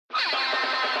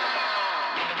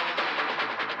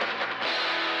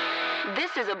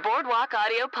is a Boardwalk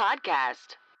Audio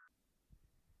podcast.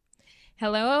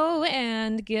 Hello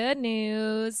and good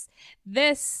news.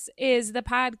 This is the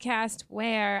podcast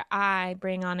where I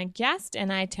bring on a guest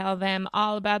and I tell them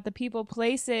all about the people,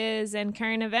 places, and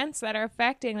current events that are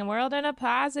affecting the world in a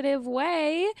positive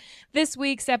way. This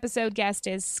week's episode guest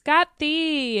is Scott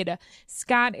Thiede.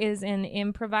 Scott is an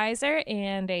improviser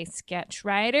and a sketch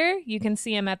writer. You can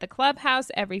see him at the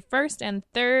Clubhouse every first and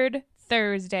third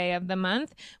Thursday of the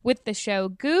month with the show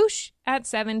Goosh at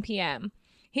 7 p.m.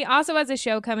 He also has a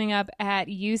show coming up at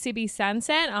UCB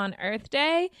Sunset on Earth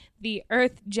Day, the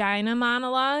Earth-Gina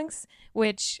Monologues,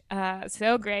 which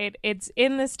so great. It's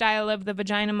in the style of the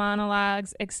Vagina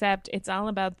Monologues, except it's all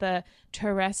about the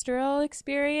terrestrial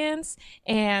experience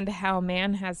and how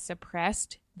man has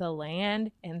suppressed the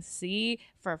land and sea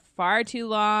for far too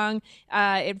long.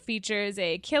 It features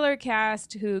a killer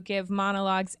cast who give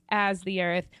monologues as the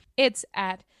Earth. It's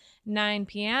at 9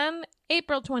 p.m.,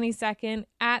 April 22nd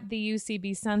at the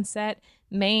UCB Sunset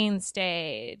main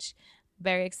stage.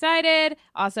 Very excited.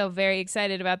 Also very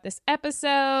excited about this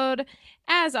episode.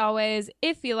 As always,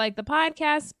 if you like the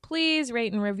podcast, please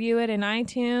rate and review it in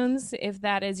iTunes if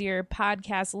that is your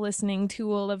podcast listening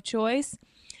tool of choice.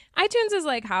 iTunes is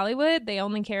like Hollywood. They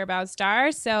only care about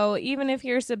stars. So even if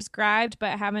you're subscribed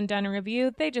but haven't done a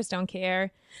review, they just don't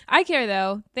care. I care,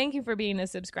 though. Thank you for being a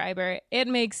subscriber. It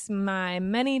makes my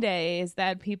many days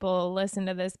that people listen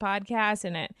to this podcast,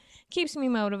 and it keeps me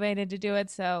motivated to do it.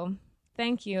 So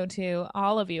thank you to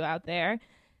all of you out there.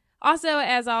 Also,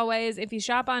 as always, if you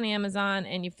shop on Amazon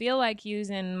and you feel like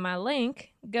using my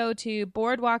link, go to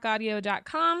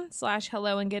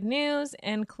boardwalkaudio.com/helloandgoodnews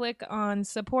and click on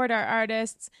support our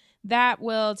artists. That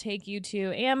will take you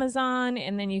to Amazon,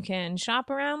 and then you can shop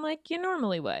around like you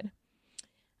normally would.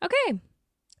 Okay,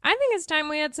 I think it's time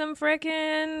we had some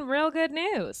frickin' real good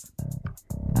news.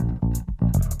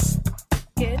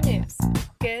 Good news,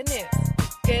 good news,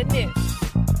 good news,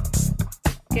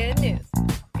 good news,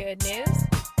 good news.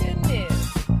 Good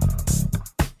news.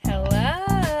 Hello.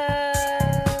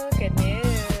 Good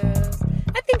news.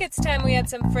 I think it's time we had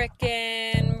some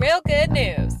frickin' real good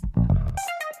news.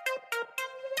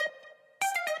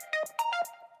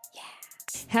 Yeah.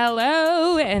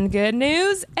 Hello and good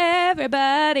news,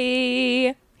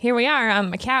 everybody. Here we are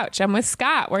on my couch. I'm with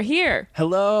Scott. We're here.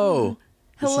 Hello.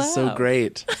 Hello. This is so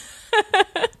great.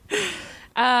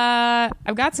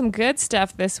 I've got some good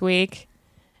stuff this week.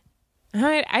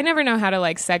 I never know how to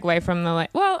segue from the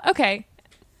well, okay.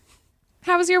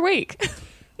 How was your week?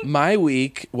 My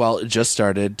week, well, it just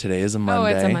started. Today is a Monday. Oh,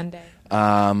 it's a Monday.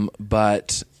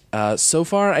 But so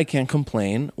far I can't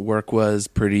complain. Work was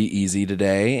pretty easy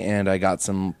today, and I got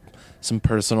some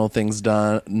personal things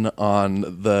done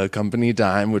on the company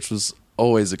dime, which was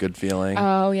always a good feeling.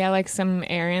 Oh, yeah, like some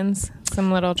errands,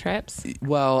 some little trips.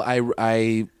 Well,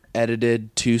 I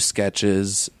edited 2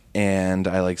 sketches, and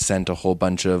I sent a whole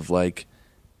bunch of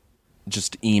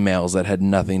just emails that had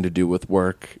nothing to do with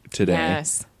work today.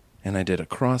 Yes. And I did a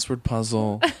crossword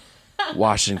puzzle,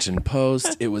 Washington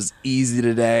Post. It was easy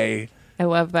today. I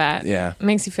love that. Yeah. It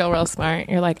makes you feel real smart.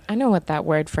 You're like, I know what that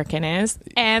word frickin' is.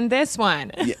 And this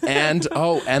one. Yeah, and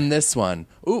this one.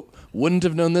 Ooh, wouldn't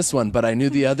have known this one, but I knew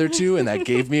the other 2, and that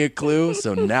gave me a clue.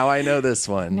 So now I know this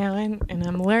one. Now I'm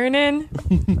learning.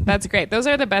 That's great. Those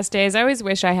are the best days. I always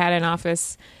wish I had an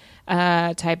office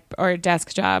type or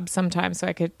desk job sometimes so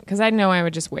I could, because I know I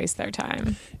would just waste their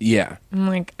time. Yeah. I'm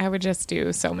like, I would just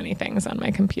do so many things on my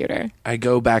computer. I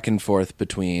go back and forth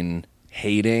between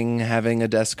hating having a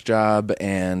desk job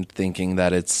and thinking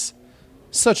that it's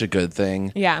such a good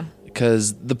thing. Yeah.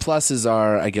 Because the pluses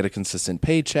are I get a consistent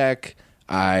paycheck.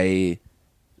 I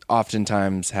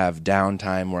oftentimes have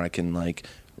downtime where I can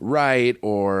write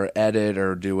or edit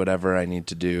or do whatever I need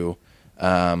to do.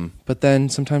 But then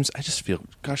sometimes I just feel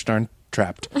gosh darn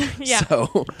trapped. Yeah.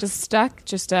 So Just stuck,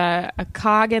 just a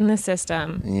cog in the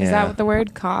system. Yeah. Is that what the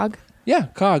word cog? yeah,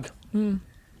 cog.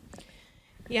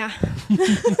 Yeah.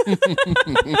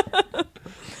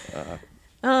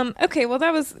 Okay, well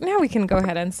now we can go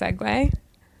ahead and segue.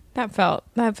 That felt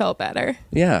better.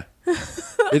 Yeah.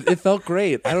 It felt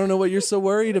great. I don't know what you're so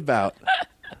worried about.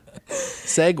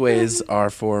 Segways are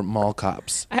for mall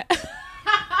cops.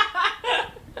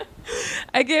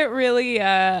 I get really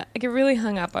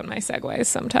hung up on my segues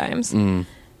sometimes. I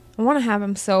want to have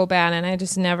them so bad, and I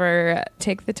just never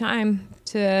take the time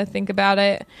to think about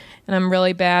it. And I'm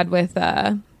really bad with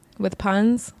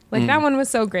puns. That one was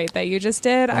so great that you just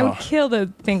did. I would kill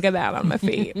to think of that on my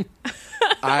feet.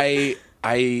 I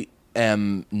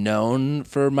am known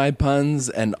for my puns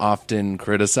and often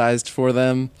criticized for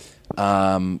them,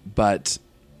 but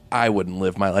I wouldn't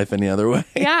live my life any other way.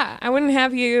 Yeah, I wouldn't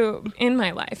have you in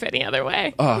my life any other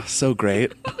way. Oh, so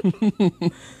great.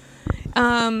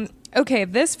 Okay,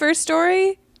 this first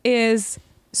story is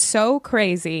so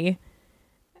crazy.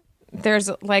 There's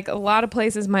like a lot of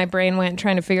places my brain went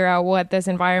trying to figure out what this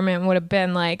environment would have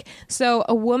been like. So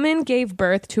a woman gave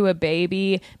birth to a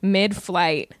baby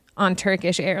mid-flight on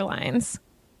Turkish Airlines.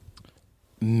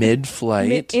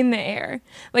 Mid-flight? In the air.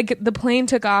 Like the plane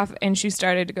took off and she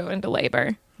started to go into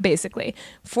labor, basically.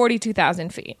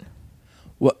 42,000 feet.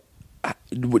 What?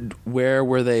 Where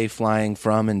were they flying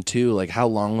from and to? Like, how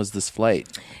long was this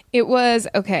flight? It was,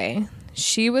 okay,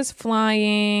 she was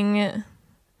flying...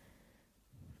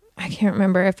 I can't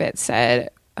remember if it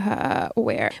said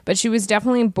where, but she was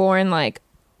definitely born, like,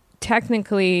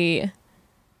 technically,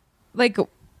 like,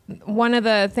 one of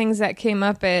the things that came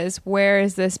up is, where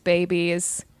is this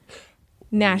baby's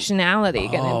nationality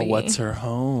going to be? What's her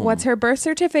home? What's her birth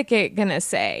certificate going to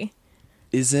say?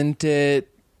 Isn't the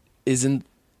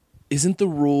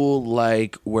rule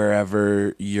like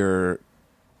wherever you're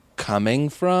coming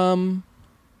from?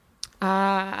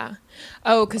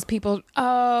 Because people,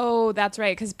 that's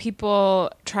right. Because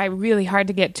people try really hard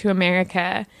to get to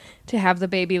America to have the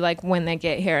baby like when they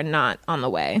get here and not on the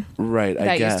way. Right,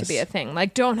 I guess. That used to be a thing.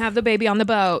 Like, don't have the baby on the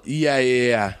boat.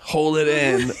 Yeah. Hold it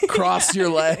in. Cross your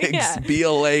legs. Yeah. Be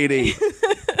a lady.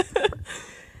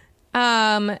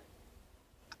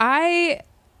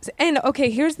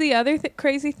 Okay, here's the other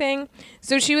crazy thing.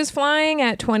 So she was flying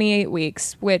at 28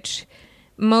 weeks, which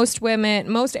most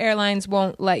airlines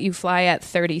won't let you fly at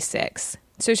 36.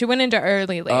 So she went into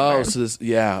early labor. Oh, so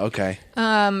okay.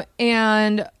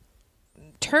 And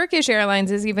Turkish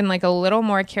Airlines is even like a little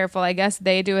more careful. I guess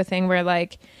they do a thing where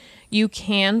like you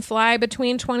can fly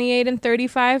between 28 and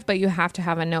 35, but you have to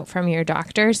have a note from your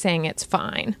doctor saying it's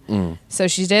fine. So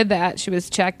she did that. She was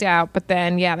checked out, but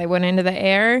then they went into the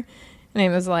air and it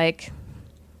was like,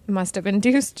 must have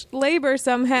induced labor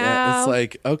somehow. Yeah, it's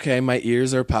like, okay, my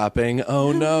ears are popping.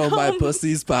 Oh no, my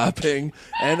pussy's popping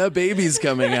and a baby's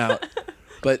coming out.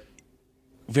 But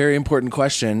very important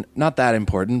question. Not that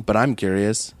important, but I'm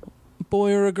curious.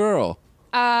 Boy or a girl?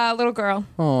 Little girl.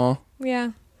 Aw.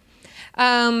 Yeah.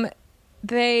 And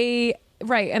there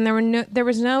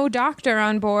was no doctor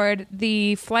on board.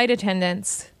 The flight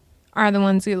attendants are the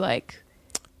ones who like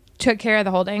took care of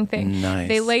the whole dang thing. Nice.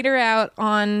 They laid her out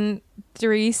on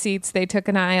 3 seats. They took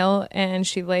an aisle and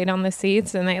she laid on the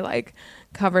seats and they like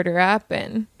covered her up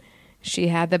and she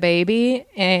had the baby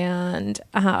and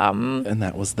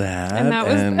that was that. And that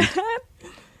was that.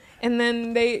 And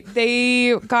then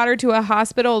they got her to a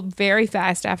hospital very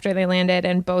fast after they landed,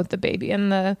 and both the baby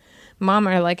and the mom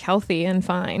are like healthy and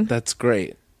fine. That's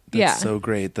great. That's so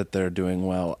great that they're doing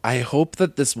well. I hope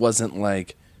that this wasn't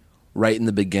like right in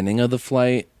the beginning of the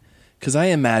flight, because I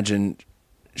imagine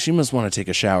she must want to take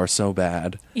a shower so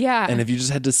bad. Yeah. And if you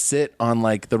just had to sit on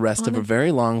like the rest of a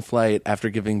very long flight after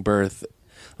giving birth,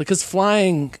 like, because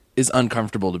flying is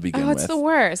uncomfortable to begin with. Oh, it's the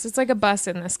worst. It's like a bus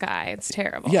in the sky. It's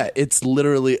terrible. Yeah, it's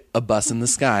literally a bus in the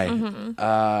sky.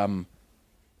 Mm-hmm.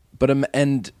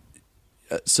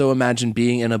 So imagine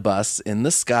being in a bus in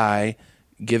the sky,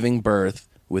 giving birth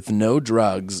with no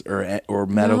drugs or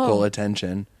medical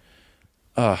attention.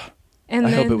 I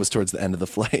hope it was towards the end of the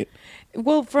flight.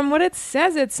 Well, from what it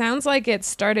says, it sounds like it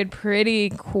started pretty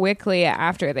quickly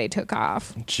after they took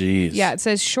off. Jeez. Yeah, it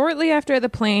says shortly after the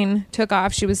plane took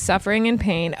off, she was suffering in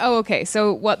pain. Oh, okay.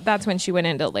 So that's when she went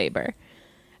into labor.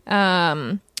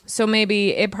 So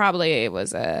maybe it probably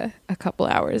was a couple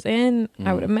hours in,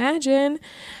 I would imagine.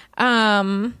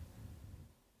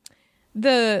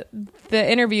 The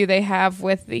interview they have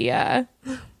with the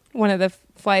one of the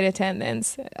flight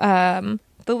attendants, the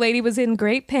lady was in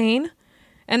great pain.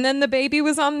 And then the baby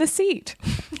was on the seat.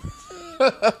 Yeah,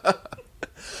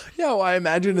 well, I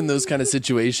imagine in those kind of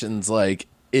situations, like,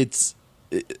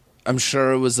 I'm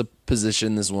sure it was a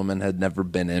position this woman had never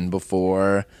been in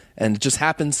before. And it just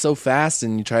happens so fast,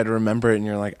 and you try to remember it, and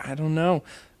you're like, I don't know.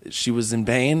 She was in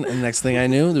pain, and next thing I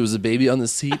knew, there was a baby on the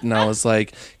seat, and I was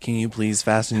like, can you please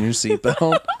fasten your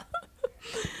seatbelt?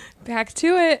 Back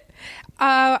to it.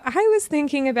 I was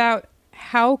thinking about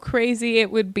how crazy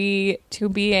it would be to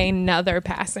be another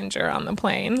passenger on the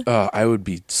plane. Oh, I would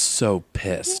be so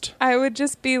pissed. I would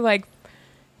just be like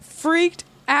freaked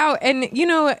out. And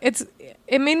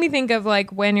it made me think of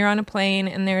like when you're on a plane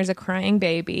and there's a crying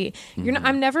baby.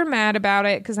 I'm never mad about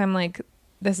it because I'm like,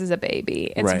 this is a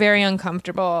baby. It's very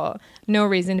uncomfortable. No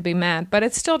reason to be mad, but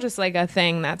it's still just like a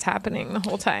thing that's happening the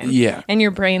whole time. Yeah. And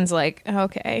your brain's like,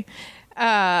 okay.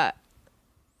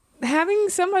 Having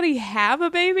somebody have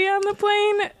a baby on the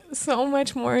plane, so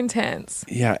much more intense.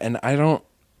 Yeah, and I don't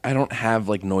I don't have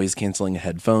like noise canceling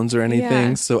headphones or anything.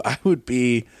 Yeah. So I would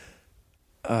be,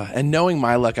 and knowing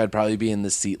my luck, I'd probably be in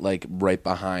the seat like right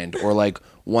behind, or like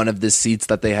one of the seats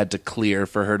that they had to clear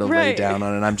for her to lay Right. down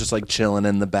on. And I'm just like chilling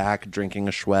in the back, drinking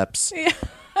a Schweppes.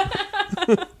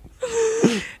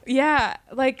 Yeah,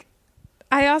 like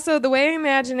I also, the way I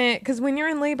imagine it, because when you're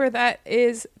in labor, that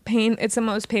is pain. It's the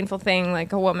most painful thing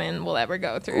like a woman will ever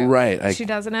go through. Right. She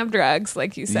doesn't have drugs,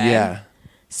 like you said. Yeah.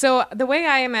 So the way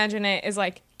I imagine it is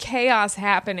like chaos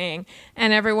happening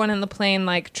and everyone in the plane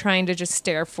like trying to just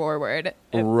stare forward.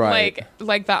 Right.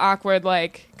 Like the awkward,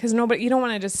 like, because you don't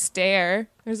want to just stare.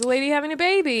 There's a lady having a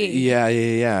baby.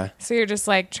 Yeah. So you're just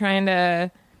like trying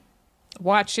to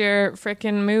watch your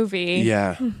freaking movie.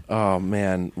 Yeah. Oh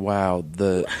man. Wow.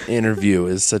 The Interview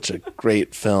is such a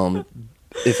great film.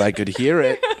 If I could hear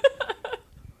it.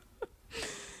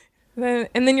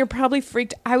 And then you're probably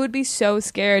freaked. I would be so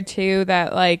scared too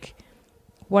that like,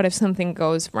 what if something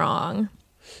goes wrong?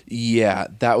 Yeah,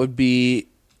 that would be,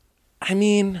 I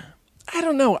mean, I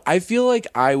don't know. I feel like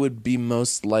I would be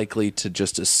most likely to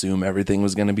just assume everything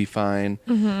was going to be fine.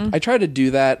 I try to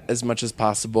do that as much as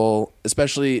possible,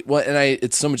 especially, well, and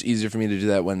it's so much easier for me to do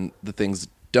that when the things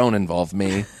don't involve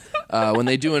me. When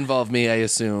they do involve me, I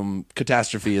assume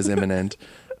catastrophe is imminent.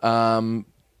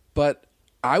 But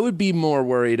I would be more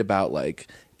worried about like,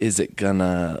 is it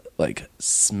gonna like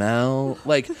smell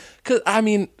like? Cause I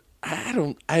mean, I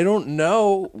don't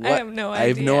know. What, I have no I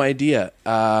have no idea.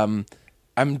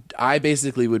 I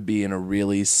basically would be in a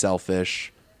really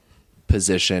selfish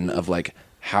position of like,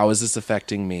 how is this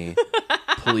affecting me?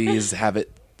 Please have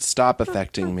it stop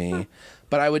affecting me.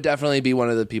 But I would definitely be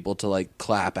one of the people to like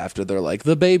clap after they're like,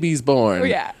 the baby's born. Oh,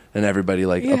 yeah. And everybody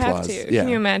like You applause. have to. Yeah. Can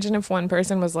you imagine if one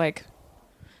person was like,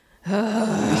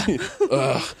 Ugh,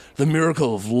 the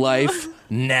miracle of life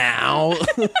now.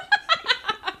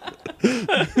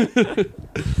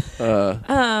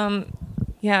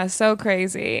 yeah, so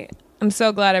crazy. I'm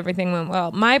so glad everything went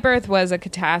well. My birth was a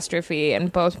catastrophe,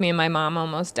 and both me and my mom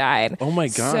almost died. Oh my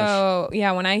gosh. So,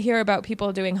 yeah, when I hear about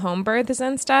people doing home births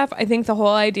and stuff, I think the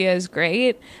whole idea is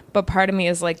great, but part of me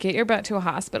is like, get your butt to a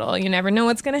hospital. You never know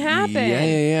what's going to happen.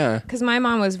 Yeah. Because my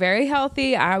mom was very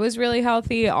healthy. I was really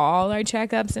healthy. All our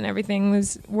checkups and everything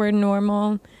were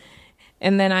normal.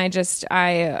 And then I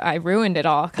ruined it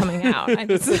all coming out.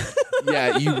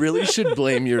 Yeah, you really should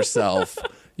blame yourself.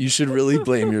 You should really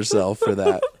blame yourself for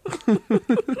that.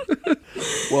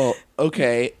 Well,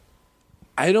 okay.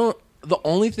 The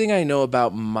only thing I know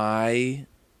about my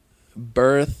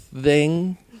birth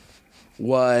thing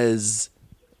was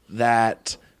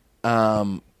that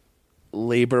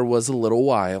labor was a little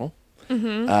while.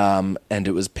 And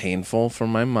it was painful for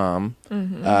my mom.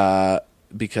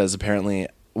 Because apparently,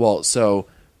 well, so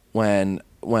when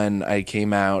I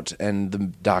came out and the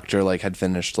doctor like had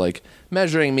finished like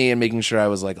measuring me and making sure I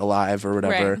was like alive or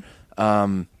whatever,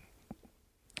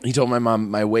 he told my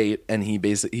mom my weight, and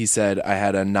he said I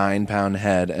had a 9-pound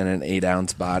head and an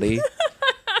 8-ounce body.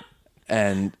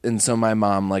 and so my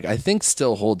mom, like, I think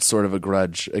still holds sort of a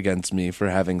grudge against me for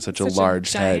having such a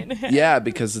large head. Yeah,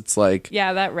 because it's like,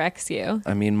 yeah, that wrecks you.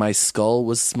 I mean, my skull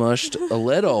was smushed a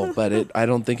little, but I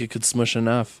don't think it could smush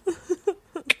enough.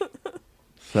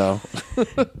 So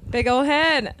Big old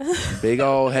head. big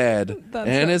old head, That's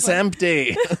and so it's funny.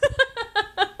 empty.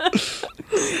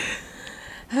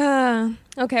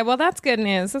 Okay, well, that's good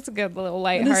news. That's a good little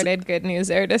lighthearted good news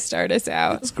there to start us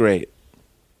out. It's great.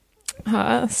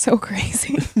 So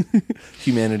crazy.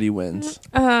 Humanity wins.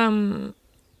 Okay,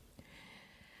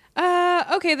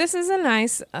 this is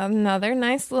another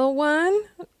nice little one.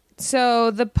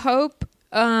 So the Pope,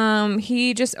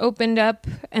 he just opened up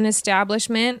an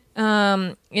establishment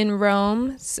in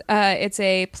Rome. It's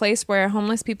a place where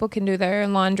homeless people can do their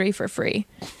laundry for free,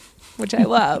 which I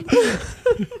love.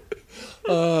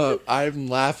 I'm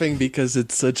laughing because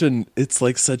it's such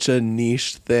a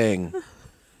niche thing.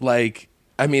 Like,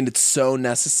 I mean, it's so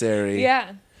necessary.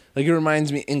 Yeah. Like, it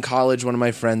reminds me, in college, one of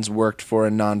my friends worked for a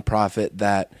nonprofit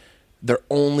that their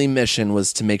only mission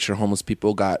was to make sure homeless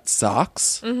people got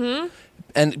socks. Mm-hmm.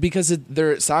 And because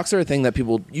their socks are a thing that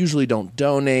people usually don't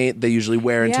donate. They usually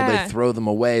wear until they throw them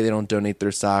away. They don't donate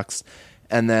their socks.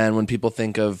 And then when people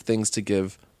think of things to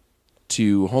give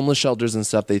to homeless shelters and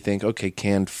stuff, they think, okay,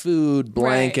 canned food,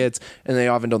 blankets, and they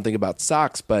often don't think about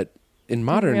socks. But in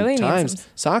modern really times,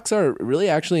 socks are really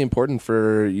actually important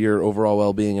for your overall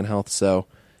well-being and health. So,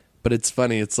 but it's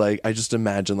funny. It's like, I just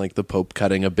imagine like the Pope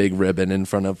cutting a big ribbon in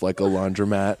front of like a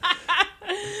laundromat.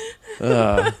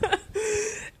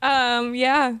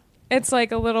 Yeah. It's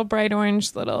like a little bright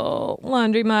orange little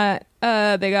laundromat.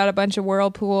 They got a bunch of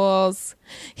whirlpools.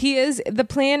 The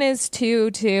plan is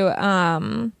to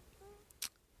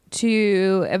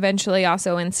to eventually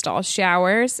also install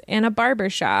showers and a barber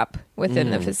shop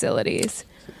within the facilities.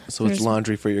 So it's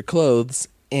laundry for your clothes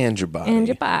and your body. And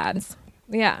your bods.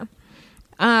 Yeah.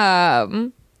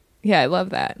 Yeah, I love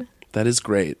that. That is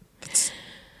great.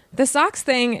 The socks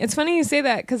thing, it's funny you say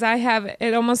that because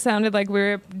it almost sounded like we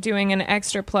were doing an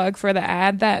extra plug for the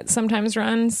ad that sometimes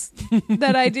runs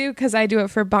that I do because I do it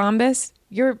for Bombas.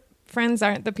 Your friends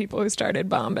aren't the people who started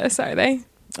Bombas, are they?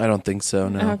 I don't think so,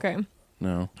 no. Okay.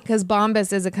 No. Because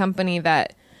Bombas is a company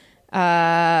that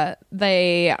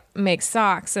they make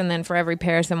socks, and then for every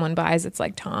pair someone buys, it's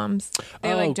like Tom's.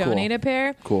 They Oh, donate cool. a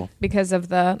pair. Cool. Because of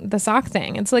the sock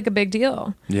thing. It's like a big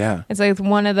deal. Yeah. It's like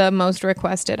one of the most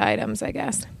requested items, I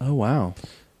guess. Oh, wow.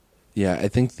 Yeah, I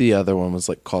think the other one was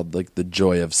like called like the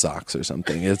Joy of Socks or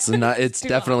something. It's not. It's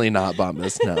definitely not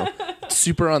Bombas. No,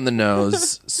 super on the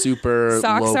nose, super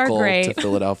Socks are local great. to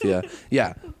Philadelphia.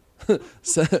 Yeah,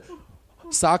 so,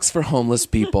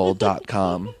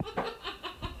 socksforhomelesspeople.com.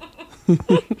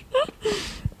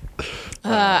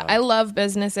 I love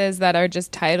businesses that are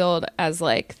just titled as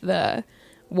like the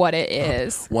what it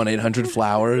is.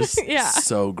 1-800-Flowers. Yeah.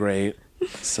 So great.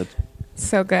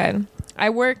 So good.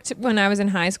 When I was in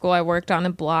high school, I worked on a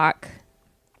block.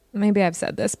 Maybe I've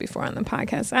said this before on the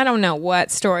podcast. I don't know what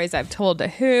stories I've told to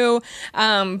who,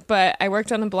 but I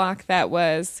worked on a block that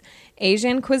was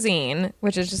Asian cuisine,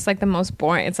 which is just like the most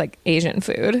boring. It's like Asian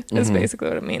food is basically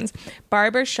what it means.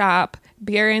 Barber shop,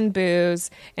 beer and booze,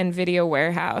 and video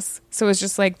warehouse. So it's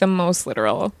just like the most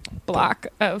literal block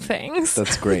of things.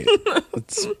 That's great.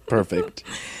 That's perfect.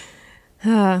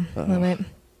 Love it.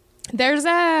 There's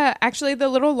actually the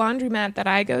little laundromat that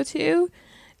I go to.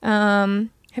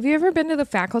 Have you ever been to the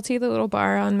Faculty, the little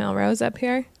bar on Melrose up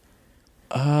here?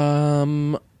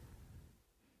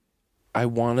 I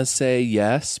want to say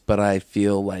yes, but I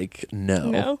feel like no.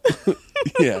 No.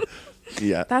 Yeah.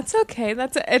 Yeah. That's okay.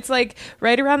 It's like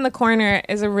right around the corner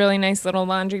is a really nice little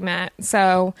laundromat.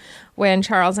 So when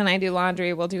Charles and I do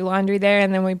laundry, we'll do laundry there,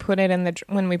 and then when we put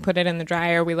it in the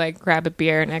dryer, we like grab a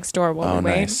beer next door while we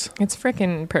wait. Nice. It's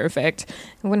freaking perfect.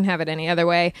 I wouldn't have it any other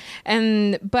way.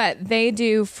 But they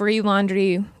do free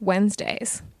laundry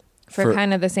Wednesdays for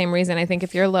kind of the same reason. I think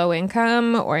if you're low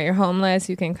income or you're homeless,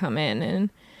 you can come in, and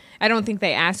I don't think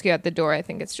they ask you at the door. I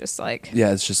think it's just like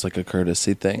Yeah, it's just like a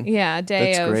courtesy thing. a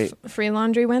day That's of great. free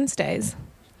laundry Wednesdays.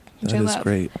 Which That I is love.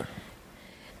 great.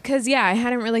 Because, I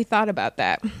hadn't really thought about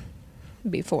that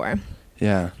before.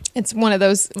 Yeah. It's one of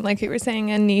those, like you were saying,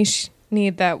 a niche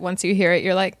need that once you hear it,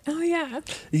 you're like, oh, yeah.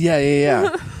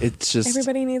 Yeah. It's just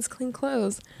Everybody needs clean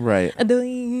clothes. right.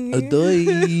 Adoy.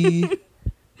 Adoy.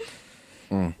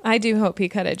 I do hope he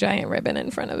cut a giant ribbon in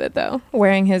front of it, though,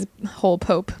 wearing his whole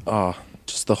Pope. Oh,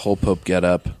 just the whole Pope get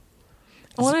up.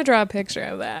 I want to draw a picture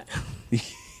of that.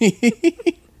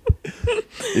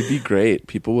 It'd be great.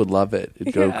 People would love it.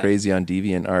 It'd go Yeah. crazy on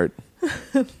DeviantArt.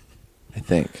 I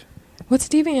think. What's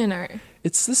DeviantArt?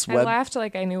 It's this I web. laughed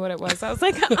like I knew what it was. I was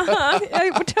like, I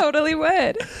totally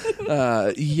would.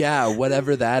 Yeah,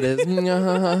 whatever that is.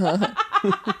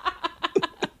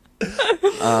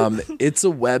 It's a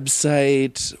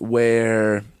website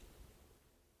where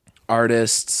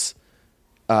artists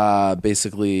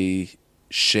basically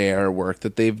share work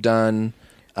that they've done,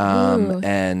 Ooh.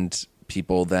 and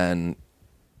people then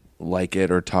like it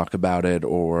or talk about it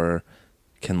or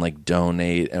can like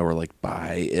donate or like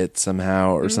buy it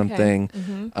somehow or something.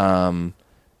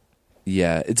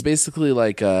 Yeah, it's basically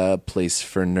like a place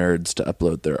for nerds to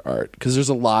upload their art because there's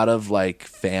a lot of like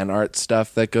fan art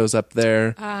stuff that goes up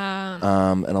there, and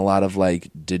a lot of like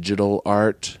digital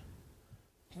art.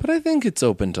 But I think it's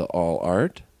open to all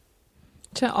art.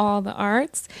 To all the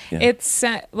arts. Yeah. It's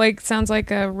sounds like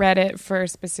a Reddit for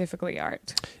specifically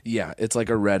art. Yeah, it's like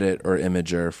a Reddit or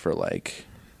Imager for like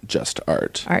just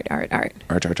art. Art. Art.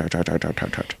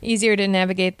 Easier to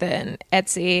navigate than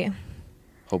Etsy.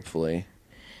 Hopefully.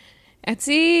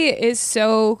 Etsy is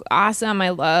so awesome. I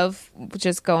love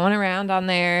just going around on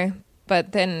there,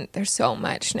 but then there's so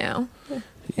much now.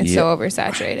 It's so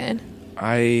oversaturated.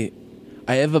 I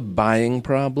have a buying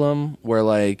problem where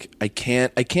like I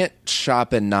can't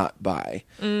shop and not buy.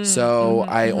 So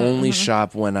I only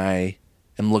shop when I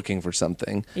am looking for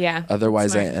something. Yeah.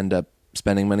 Otherwise smart. I end up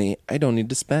spending money I don't need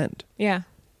to spend. Yeah.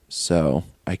 So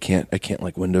I can't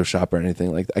like window shop or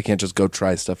anything like that. I can't just go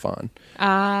try stuff on.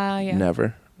 Yeah.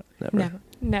 Never. No,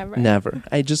 never. Never.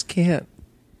 I just can't.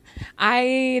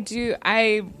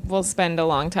 I will spend a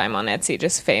long time on Etsy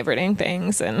just favoriting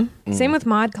things, and same with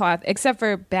ModCloth, except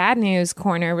for bad news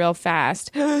corner real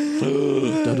fast. Dun,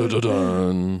 dun, dun,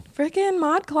 dun. Freaking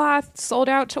ModCloth sold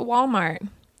out to Walmart.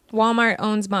 Walmart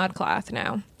owns ModCloth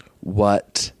now.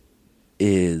 What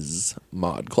is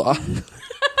ModCloth?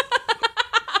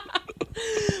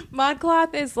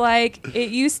 ModCloth is like,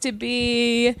 it used to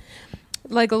be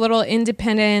like a little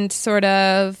independent sort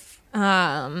of,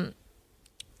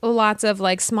 lots of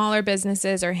like smaller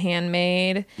businesses or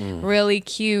handmade, really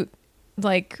cute,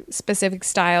 like specific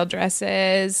style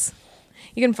dresses.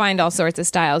 You can find all sorts of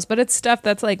styles, but it's stuff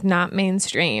that's like not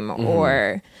mainstream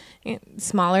or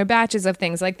smaller batches of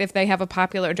things. Like if they have a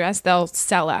popular dress, they'll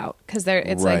sell out because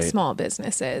it's like small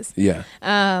businesses. Yeah.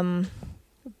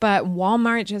 But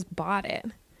Walmart just bought it,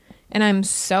 and I'm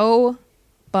so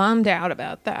bummed out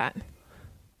about that.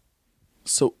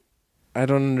 So I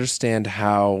don't understand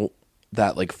how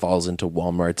that like falls into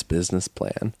Walmart's business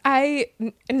plan. I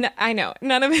know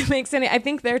none of it makes any. I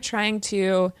think they're trying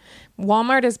to.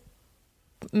 Walmart is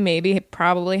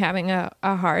probably having a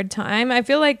hard time. I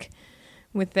feel like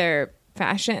with their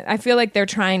fashion, I feel like they're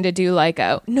trying to do like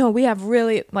we have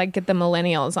really like get the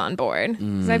millennials on board.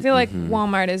 'Cause I feel like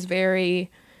Walmart is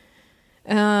very,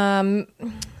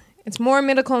 it's more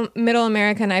middle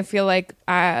American. I feel like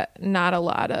not a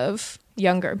lot of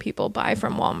younger people buy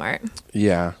from Walmart.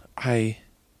 Yeah, I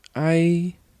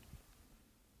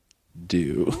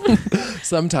do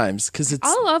sometimes because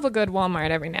I'll love a good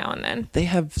Walmart every now and then. They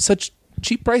have such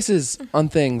cheap prices on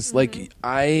things. Like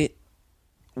I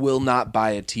will not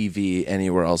buy a TV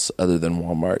anywhere else other than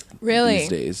Walmart. Really? These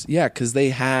days. Yeah, because they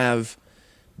have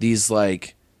these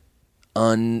like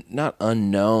not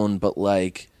unknown, but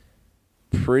like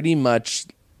pretty much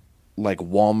like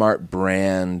Walmart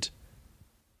brand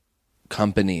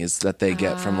companies that they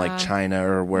get from like China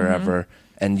or wherever,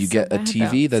 and you get a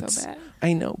TV that's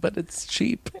I know, but it's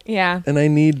cheap. Yeah. And I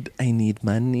need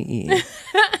money.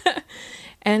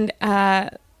 And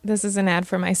this is an ad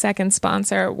for my second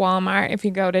sponsor, Walmart. If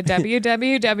you go to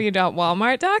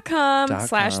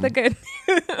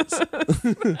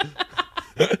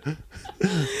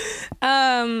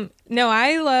www.walmart.com/thegoodnews. No,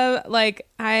 I love, like,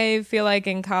 I feel like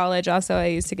in college also I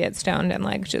used to get stoned and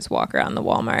like just walk around the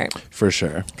Walmart. For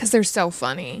sure. Because they're so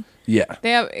funny. Yeah.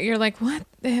 You're like, what?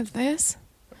 They have this?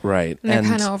 Right. And they're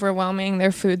kind of overwhelming.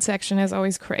 Their food section is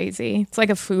always crazy. It's like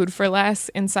a food for less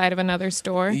inside of another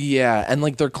store. Yeah, and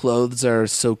like their clothes are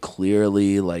so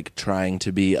clearly like trying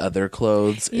to be other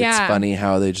clothes. Yeah. It's funny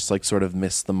how they just like sort of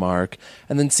miss the mark.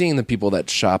 And then seeing the people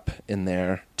that shop in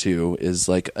there too is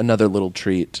like another little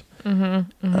treat.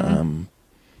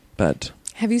 But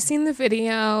have you seen the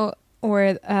video?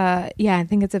 Or I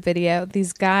think it's a video.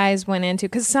 These guys went into,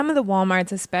 because some of the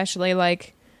Walmarts, especially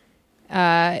like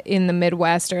in the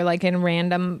Midwest or like in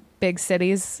random big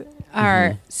cities,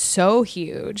 are so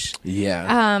huge.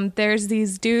 yeah. There's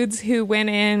these dudes who went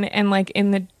in and like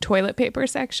in the toilet paper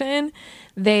section,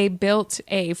 they built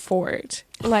a fort.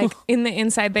 Like in the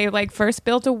inside, they like first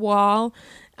built a wall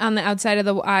on the outside of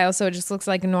the aisle, so it just looks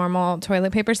like normal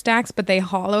toilet paper stacks, but they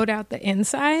hollowed out the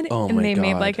inside and they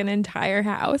made like an entire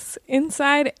house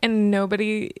inside, and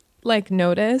nobody like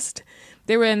noticed.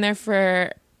 They were in there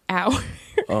for hours.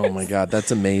 Oh my God, that's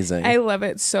amazing. I love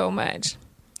it so much.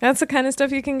 That's the kind of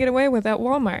stuff you can get away with at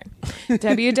Walmart.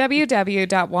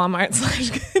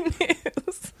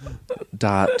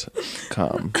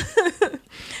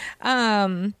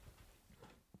 .com.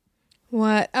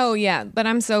 What? Oh, yeah. But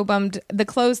I'm so bummed. The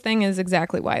clothes thing is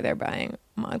exactly why they're buying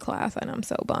ModCloth, and I'm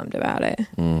so bummed about it.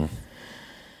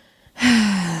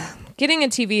 Getting a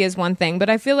TV is one thing, but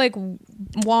I feel like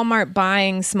Walmart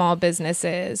buying small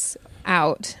businesses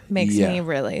out makes me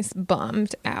really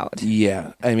bummed out.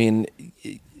 Yeah. I mean,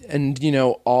 and you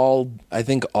know, I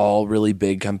think all really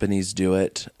big companies do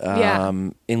it,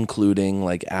 including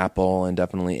like Apple and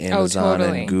definitely Amazon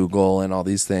and Google and all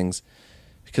these things.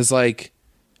 Because like,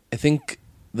 I think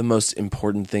the most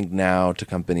important thing now to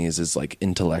companies is like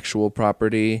intellectual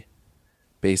property,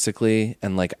 basically,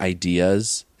 and like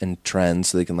ideas and trends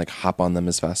so they can like hop on them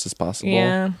as fast as possible.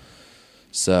 Yeah.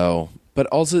 So, but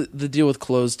also the deal with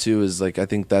clothes too is like, I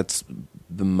think that's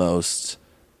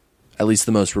at least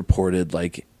the most reported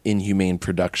like inhumane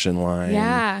production line.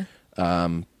 Yeah.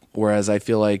 Whereas I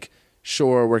feel like,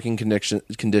 sure, working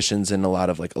conditions in a lot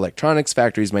of like electronics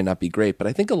factories might not be great, but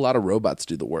I think a lot of robots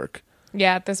do the work.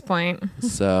 Yeah, at this point.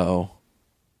 So.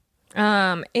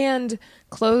 And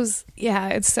clothes,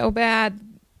 it's so bad.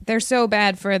 They're so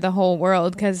bad for the whole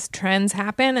world because trends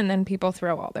happen and then people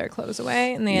throw all their clothes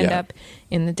away and they end up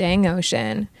in the dang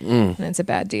ocean. And it's a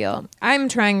bad deal. I'm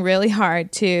trying really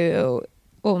hard to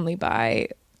only buy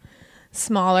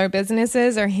smaller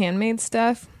businesses or handmade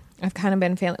stuff. I've kind of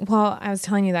been failing. Well, I was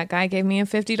telling you that guy gave me a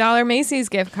 $50 Macy's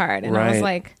gift card and I was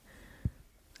like,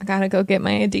 I gotta go get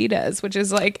my Adidas, which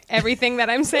is like everything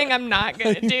that I'm saying I'm not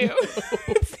gonna do.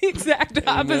 It's the exact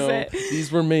opposite.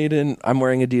 These were made I'm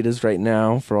wearing Adidas right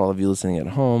now for all of you listening at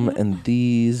home, and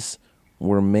these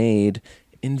were made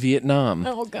in Vietnam.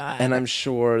 Oh, God. And I'm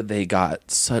sure they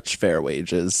got such fair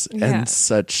wages Yeah. and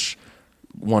such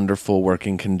wonderful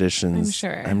working conditions. I'm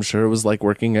sure. I'm sure it was like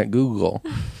working at Google.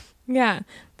 Yeah.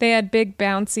 They had big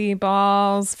bouncy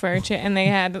balls and they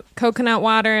had coconut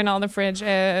water in all the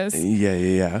fridges.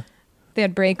 Yeah. They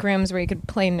had break rooms where you could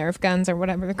play Nerf guns or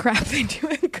whatever the crap they do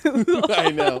at Google.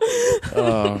 I know.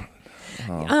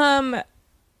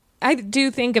 I do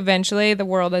think eventually the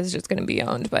world is just going to be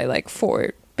owned by like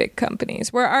 4 big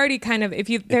companies. We're already kind of,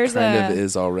 there's it kind of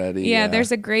is already. Yeah,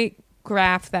 there's a great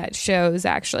graph that shows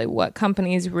actually what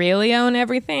companies really own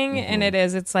everything, and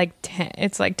it's like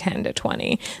 10 to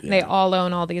 20. Yeah. They all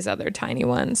own all these other tiny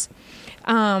ones.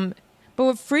 But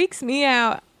what freaks me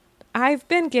out, I've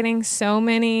been getting so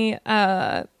many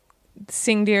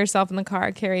sing to yourself in the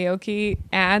car karaoke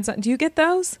ads. Do you get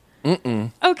those?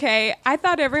 Mm-mm. Okay, I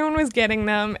thought everyone was getting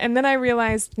them, and then I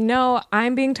realized, no,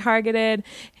 I'm being targeted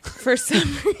for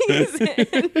some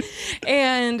reason.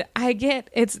 And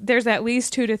there's at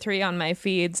least 2 to 3 on my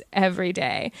feeds every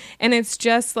day. And it's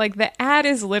just like the ad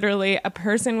is literally a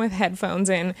person with headphones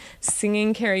in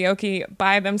singing karaoke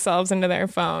by themselves into their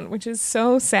phone, which is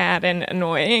so sad and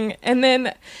annoying. And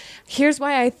then here's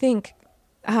why I think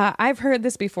I've heard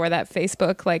this before, that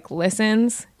Facebook like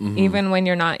listens even when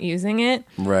you're not using it.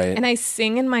 Right. And I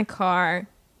sing in my car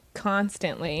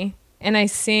constantly. And I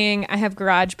have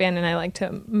GarageBand and I like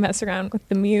to mess around with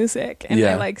the music. And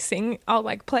I like sing, I'll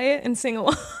like play it and sing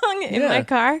along in my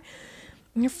car.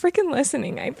 And you're freaking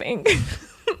listening, I think.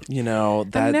 You know,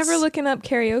 I'm never looking up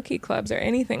karaoke clubs or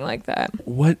anything like that.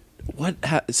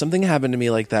 Something happened to me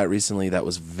like that recently that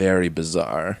was very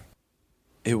bizarre.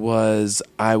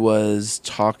 I was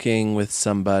talking with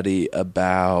somebody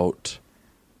about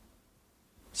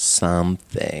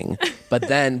something, but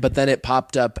then it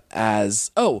popped up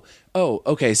as,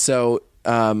 okay. So,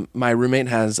 my roommate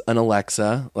has an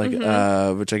Alexa,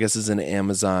 which I guess is an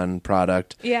Amazon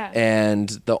product. Yeah. And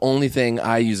the only thing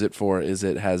I use it for is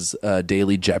it has a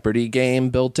daily Jeopardy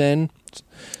game built in.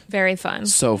 Very fun.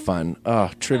 So fun.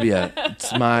 Oh, trivia.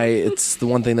 It's the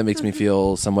one thing that makes me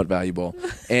feel somewhat valuable.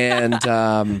 And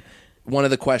one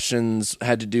of the questions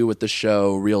had to do with the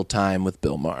show Real Time with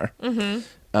Bill Maher.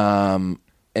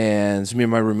 And so me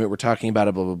and my roommate were talking about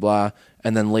it, blah, blah, blah.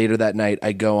 And then later that night,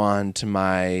 I go on to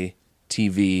my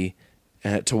TV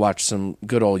to watch some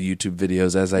good old YouTube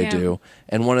videos, as I do.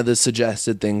 And one of the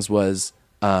suggested things was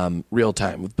Real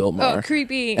Time with Bill Maher. Oh,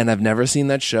 creepy. And I've never seen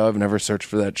that show. I've never searched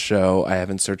for that show. I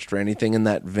haven't searched for anything in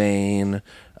that vein.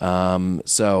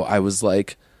 So I was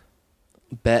like,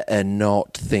 better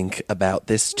not think about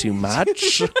this too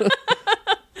much.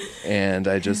 And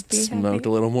I just smoked a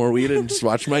little more weed and just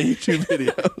watched my YouTube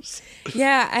videos.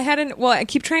 Yeah, I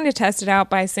keep trying to test it out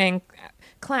by saying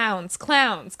clowns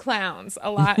a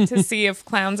lot to see if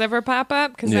clowns ever pop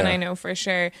up, because then I know for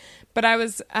sure. But I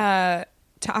was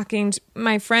talking to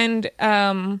my friend,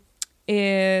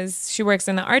 she works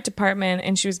in the art department,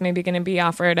 and she was maybe going to be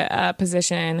offered a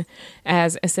position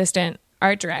as assistant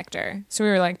art director. So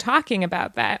we were like talking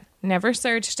about that. Never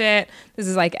searched it. This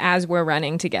is like as we're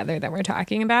running together that we're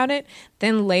talking about it.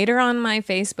 Then later on my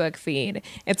Facebook feed,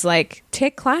 it's like,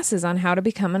 take classes on how to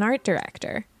become an art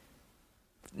director.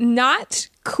 Not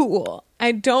cool.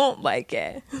 I don't like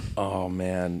it. Oh,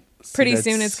 man. Pretty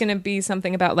soon it's going to be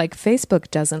something about like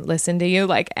Facebook doesn't listen to you,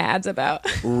 like ads about.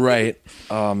 Right.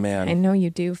 Oh, man. I know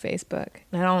you do, Facebook.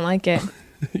 I don't like it.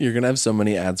 You're going to have so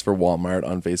many ads for Walmart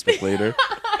on Facebook later.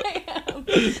 I am.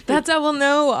 That's how we'll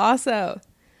know also.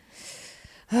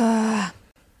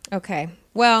 Okay.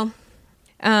 Well,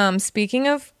 speaking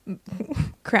of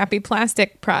crappy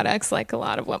plastic products, like a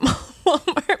lot of what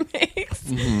Walmart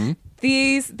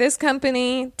makes, this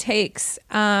company takes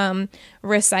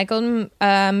recycled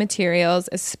materials,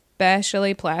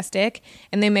 especially plastic,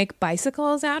 and they make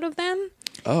bicycles out of them.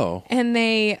 Oh. And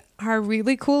they are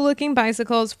really cool looking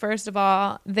bicycles. First of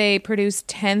all, they produce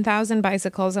 10,000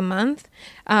 bicycles a month.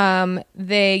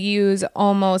 They use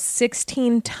almost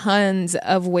 16 tons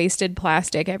of wasted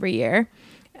plastic every year,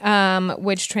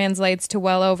 which translates to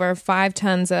well over 5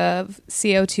 tons of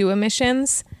CO2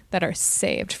 emissions that are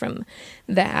saved from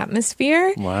the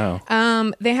atmosphere. Wow.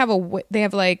 They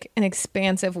have like an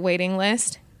expansive waiting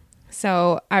list.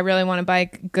 So I really want to buy.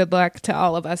 Good luck to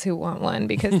all of us who want one,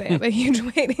 because they have a huge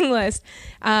waiting list.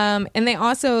 And they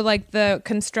also, like, the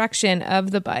construction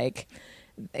of the bike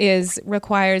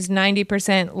requires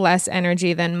 90% less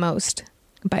energy than most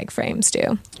bike frames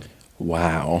do.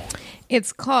 Wow.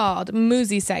 It's called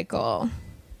Moosey-Cycle.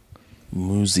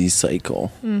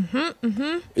 Moosey-Cycle.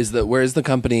 Where is the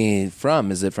company from?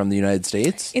 Is it from the United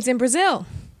States? It's in Brazil.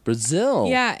 Brazil.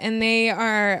 Yeah, and they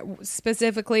are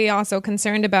specifically also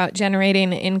concerned about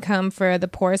generating income for the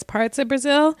poorest parts of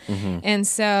Brazil. And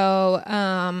so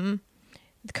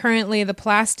currently the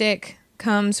plastic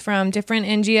comes from different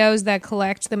NGOs that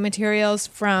collect the materials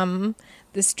from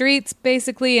the streets,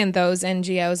 basically, and those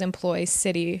NGOs employ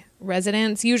city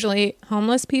residents, usually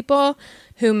homeless people,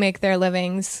 who make their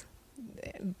livings,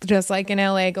 just like in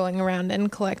LA, going around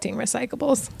and collecting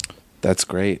recyclables. That's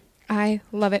great. I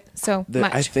love it so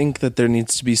much. I think that there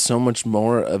needs to be so much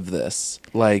more of this.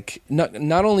 Like, not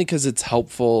only because it's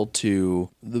helpful to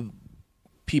the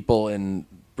people in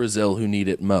Brazil who need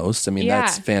it most. I mean,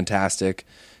 that's fantastic.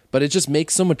 But it just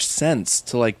makes so much sense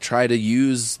to, like, try to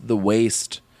use the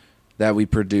waste that we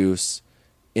produce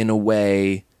in a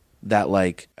way that,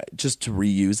 like, just to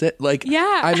reuse it. Like,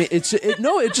 I mean,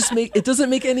 it doesn't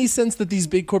make any sense that these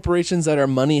big corporations that are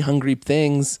money hungry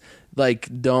things, like,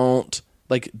 don't.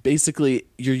 Like, basically,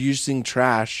 you're using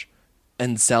trash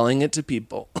and selling it to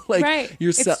people. Like, right.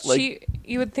 You're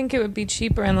you would think it would be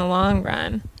cheaper in the long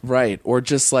run. Right. Or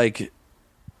just, like,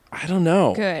 I don't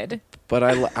know. Good. But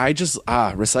I just,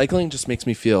 recycling just makes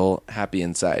me feel happy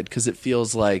inside because it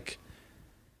feels like,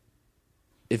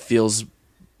 it feels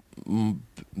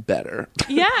better.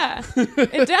 Yeah,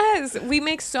 it does. We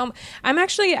make I'm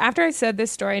actually, after I said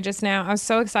this story just now, I was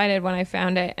so excited when I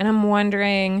found it. And I'm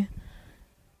wondering...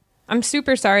 I'm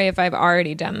super sorry if I've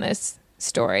already done this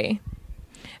story.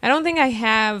 I don't think I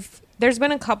have. There's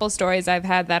been a couple stories I've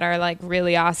had that are like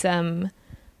really awesome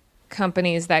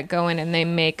companies that go in and they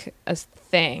make a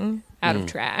thing out of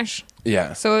trash.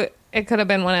 Yeah. So it could have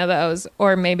been one of those,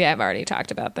 or maybe I've already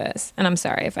talked about this, and I'm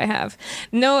sorry if I have.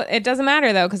 No, it doesn't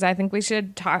matter though, because I think we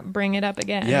should bring it up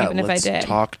again, even if I did. Let's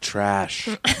talk trash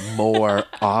more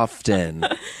often.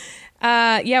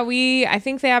 I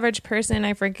think the average person,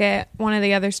 I forget one of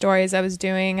the other stories I was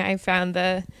doing, I found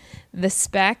the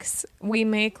specs. We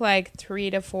make like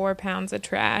 3 to 4 pounds of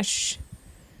trash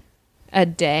a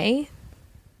day.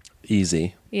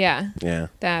 Easy. Yeah. Yeah.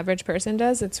 The average person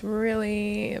does. It's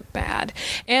really bad.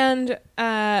 And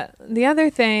the other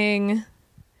thing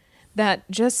that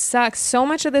just sucks, so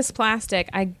much of this plastic,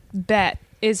 I bet,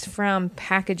 is from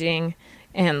packaging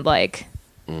and like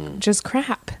just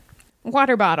crap.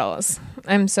 Water bottles.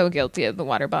 I'm so guilty of the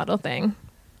water bottle thing.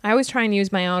 I always try and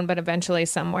use my own, but eventually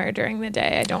somewhere during the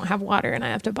day I don't have water and I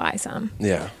have to buy some.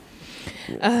 Yeah.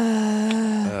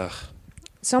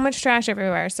 So much trash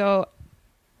everywhere. So,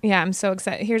 yeah, I'm so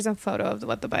excited. Here's a photo of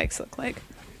what the bikes look like.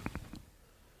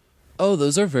 Oh,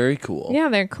 those are very cool. Yeah,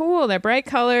 they're cool. They're bright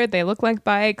colored. They look like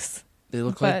bikes. They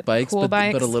look like bikes, cool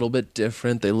bikes. but a little bit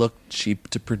different. They look cheap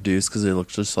to produce because they look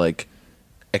just like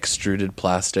extruded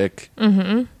plastic.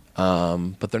 Mm-hmm.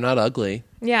 But they're not ugly.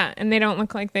 Yeah, and they don't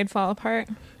look like they'd fall apart.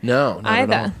 No, not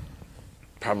either. at all.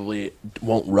 Probably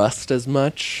won't rust as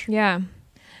much. Yeah.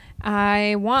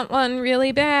 I want one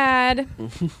really bad.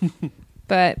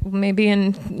 But maybe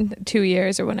in 2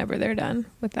 years or whenever they're done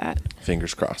with that.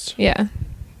 Fingers crossed. Yeah.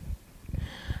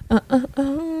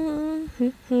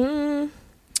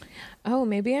 Oh,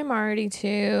 maybe I'm already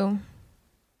too.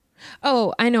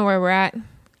 Oh, I know where we're at.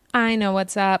 I know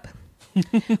what's up.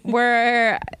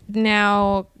 We're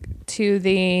now to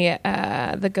the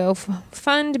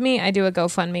GoFundMe. I do a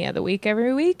GoFundMe of the week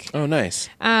every week. Oh, nice.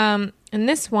 And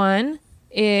this one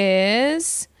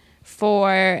is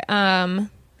for a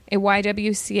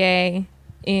YWCA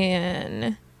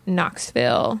in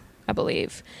Knoxville, I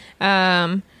believe.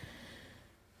 I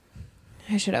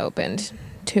should have opened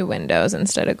 2 windows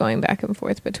instead of going back and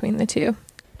forth between the two.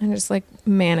 I'm just like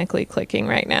manically clicking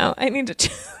right now. I need to.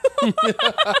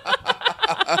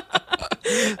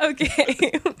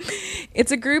 Okay.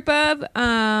 It's a group of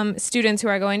students who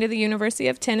are going to the University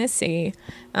of Tennessee.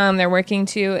 They're working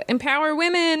to empower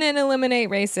women and eliminate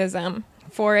racism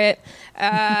for it.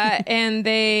 And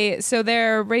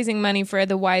they're raising money for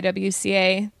the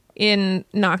YWCA in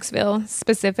Knoxville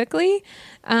specifically.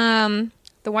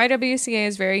 The YWCA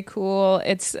is very cool.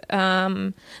 It's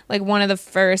like one of the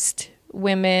first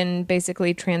women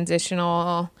basically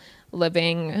transitional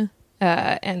living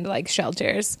and like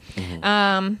shelters.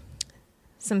 Mm-hmm.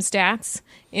 Some stats.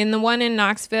 In the one in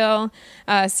Knoxville,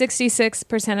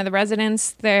 66% of the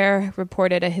residents there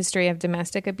reported a history of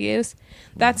domestic abuse.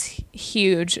 That's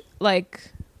huge.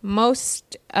 Like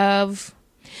most of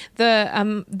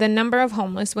the number of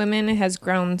homeless women has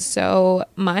grown so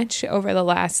much over the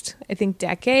last, I think,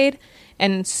 decade,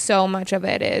 and so much of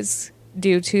it is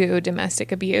due to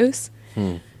domestic abuse,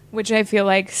 which I feel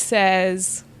like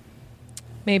says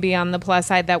maybe on the plus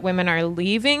side that women are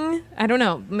leaving. I don't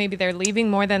know. Maybe they're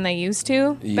leaving more than they used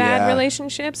to. Bad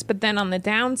relationships. But then on the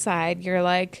downside, you're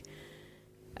like,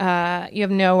 you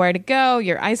have nowhere to go.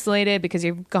 You're isolated because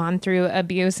you've gone through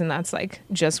abuse, and that's like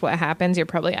just what happens. You're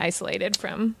probably isolated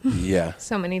from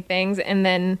so many things. And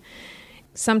then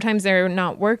sometimes they're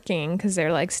not working because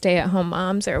they're like stay-at-home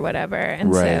moms or whatever.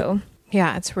 And so,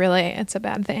 yeah, it's a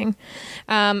bad thing.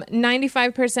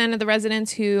 95% of the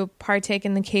residents who partake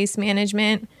in the case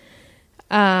management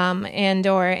and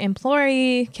or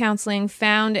employee counseling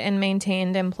found and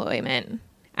maintained employment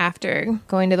after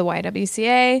going to the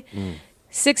YWCA.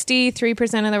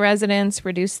 63% of the residents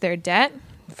reduced their debt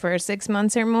for 6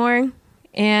 months or more.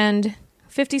 And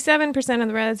 57% of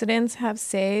the residents have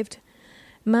saved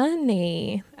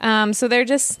money. So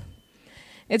it's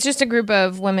just a group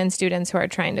of women students who are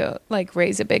trying to like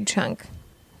raise a big chunk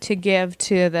to give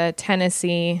to the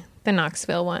Tennessee, the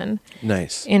Knoxville one.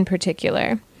 Nice. In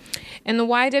particular. And the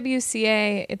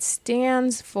YWCA, it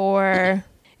stands for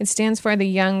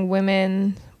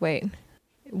the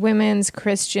Women's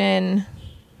Christian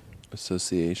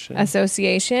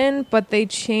Association, but they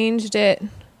changed it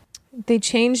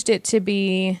to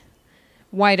be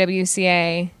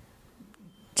YWCA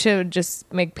to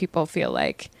just make people feel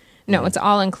like, no, it's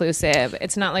all inclusive.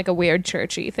 It's not like a weird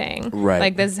churchy thing. Right.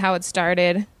 Like this is how it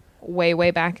started way, way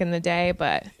back in the day,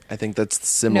 but I think that's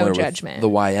similar no judgment. with the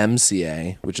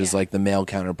YMCA, which is like the male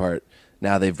counterpart.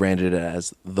 Now they've branded it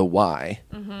as the Y,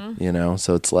 you know,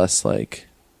 so it's less like,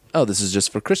 oh, this is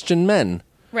just for Christian men.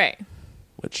 Right.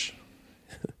 Which,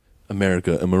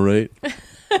 America, am I right?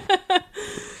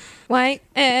 White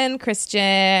and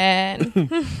Christian.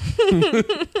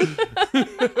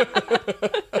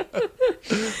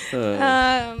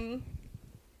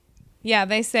 Yeah,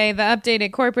 they say the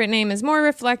updated corporate name is more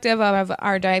reflective of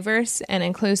our diverse and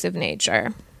inclusive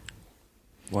nature.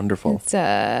 Wonderful.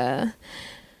 It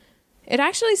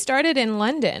actually started in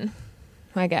London,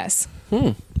 I guess.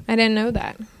 I didn't know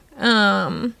that.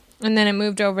 And then it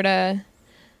moved over to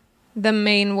the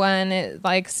main one. It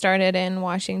like started in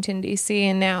Washington, D.C.,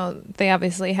 and now they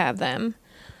obviously have them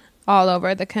all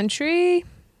over the country.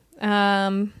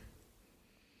 But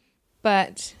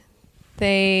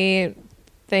they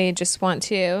just want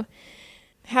to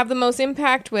have the most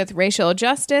impact with racial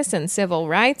justice and civil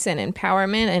rights and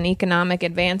empowerment and economic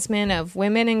advancement of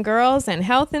women and girls and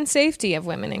health and safety of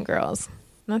women and girls.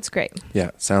 That's great.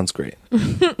 Yeah, sounds great.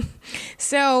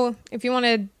 So if you want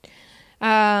to,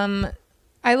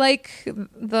 I like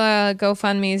the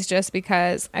GoFundMe's just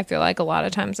because I feel like a lot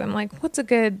of times I'm like, what's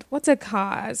a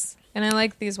cause? And I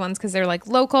like these ones because they're like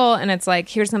local and it's like,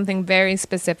 here's something very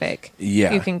specific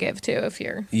you can give to if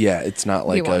you're. Yeah, it's not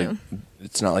like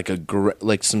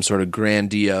like some sort of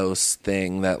grandiose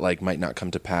thing that like might not come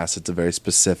to pass. It's a very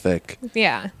specific,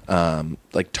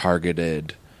 like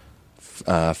targeted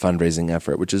fundraising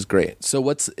effort, which is great.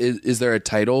 So is there a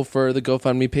title for the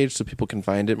GoFundMe page so people can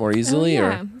find it more easily?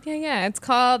 Yeah. It's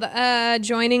called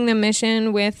Joining the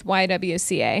Mission with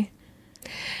YWCA.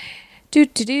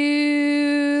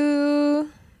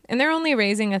 And they're only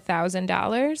raising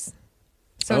 $1,000.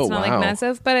 So it's not like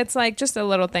massive, but it's like just a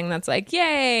little thing that's like,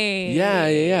 yay.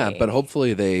 Yeah. But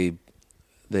hopefully they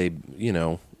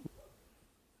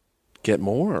get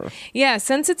more. Yeah,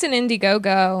 since it's an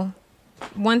Indiegogo,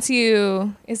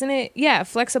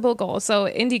 flexible goal. So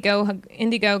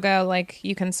Indiegogo, like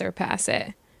you can surpass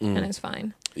it and it's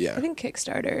fine. Yeah. I think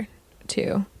Kickstarter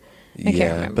too. I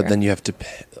can't remember. But then you have to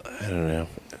pay, I don't know.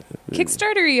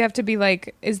 Kickstarter, you have to be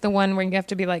like, is the one where you have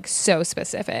to be like so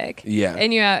specific. Yeah.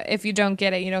 And if you don't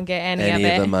get it, you don't get any of it.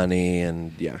 Any of the money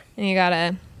and yeah. And you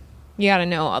gotta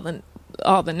know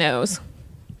all the no's.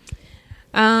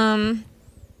 Well,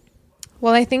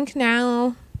 I think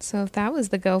now, so if that was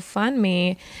the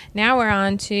GoFundMe, now we're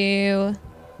on to,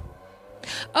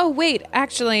 oh wait,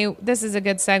 actually, this is a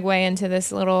good segue into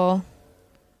this little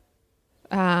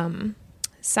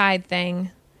side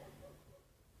thing.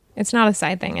 It's not a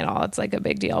side thing at all. It's like a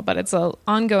big deal, but it's an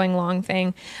ongoing long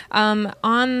thing. On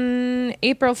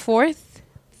April 4th,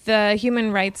 the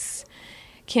Human Rights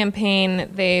Campaign,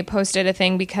 they posted a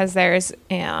thing because there's,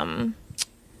 why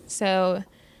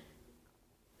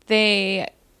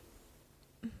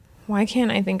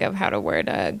can't I think of how to word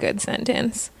a good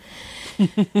sentence?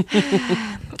 It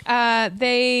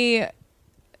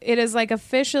is like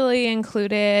officially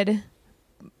included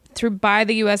by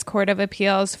the U.S. Court of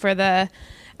Appeals for the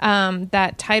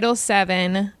that Title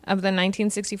VII of the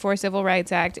 1964 Civil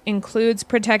Rights Act includes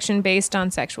protection based on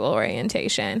sexual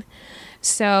orientation.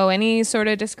 So any sort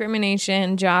of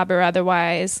discrimination, job or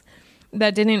otherwise,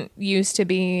 that didn't used to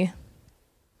be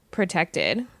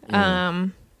protected.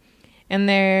 And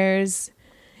there's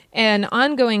an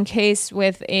ongoing case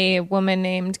with a woman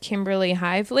named Kimberly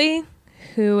Hively,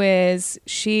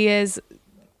 she is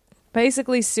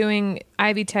basically suing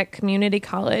Ivy Tech Community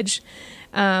College,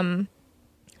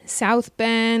 South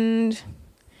Bend.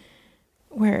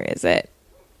 Where is it?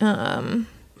 South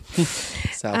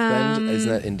Bend? Isn't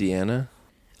that Indiana?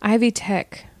 Ivy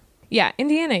Tech. Yeah,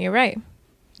 Indiana, you're right.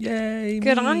 Yay.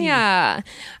 Good on ya.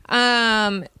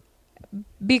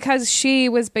 Because she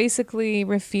was basically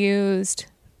refused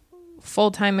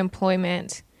full-time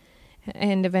employment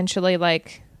and eventually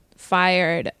like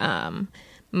fired,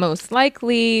 most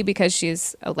likely because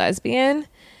she's a lesbian.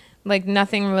 Like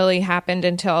nothing really happened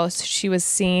until she was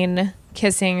seen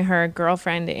kissing her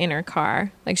girlfriend in her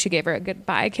car. Like she gave her a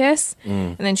goodbye kiss.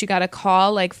 And then she got a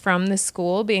call like from the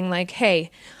school being like,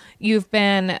 hey, she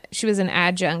was an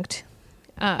adjunct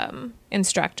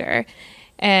instructor,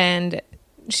 and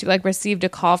she like received a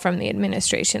call from the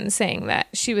administration saying that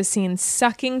she was seen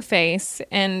sucking face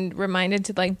and reminded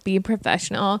to like be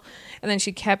professional. And then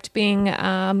she kept being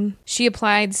she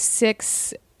applied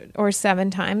 6 or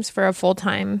 7 times for a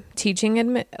full-time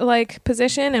teaching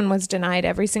position and was denied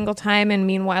every single time. And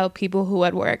meanwhile, people who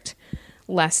had worked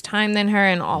less time than her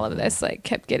and all of this like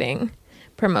kept getting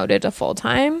promoted to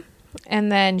full-time.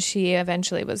 And then she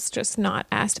eventually was just not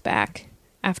asked back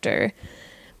after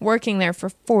working there for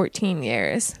 14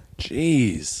 years.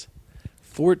 Jeez.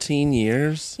 14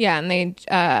 years? Yeah, and they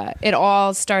it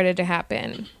all started to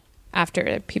happen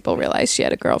after people realized she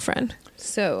had a girlfriend.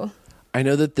 So I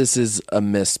know that this is a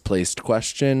misplaced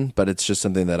question, but it's just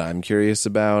something that I'm curious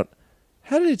about.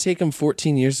 How did it take him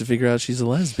 14 years to figure out she's a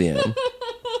lesbian?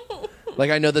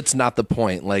 Like, I know that's not the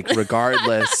point. Like,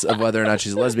 regardless of whether or not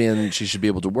she's a lesbian, she should be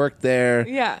able to work there.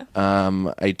 yeah.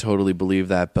 I totally believe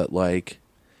that, but like,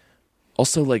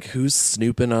 also like, who's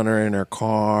snooping on her in her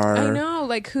car? I know,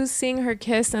 like who's seeing her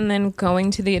kiss and then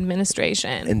going to the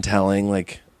administration And telling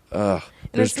like,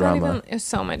 there's drama. There's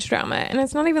so much drama, and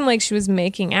it's not even like she was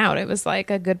making out. It was like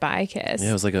a goodbye kiss.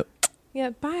 Yeah, it was like a Yeah,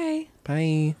 bye.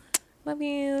 bye. Love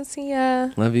you. See ya.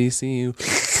 Love you, see you.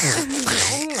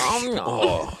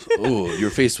 Oh, your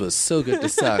face was so good to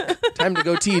suck. Time to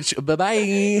go teach.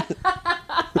 Bye-bye.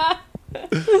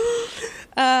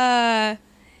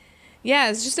 Yeah,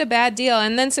 it's just a bad deal.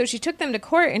 And then so she took them to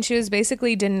court and she was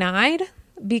basically denied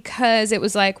because it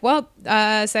was like, well,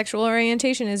 sexual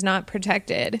orientation is not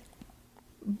protected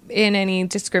in any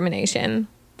discrimination,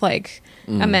 like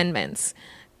amendments.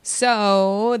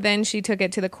 So then she took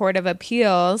it to the Court of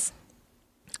Appeals.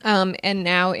 And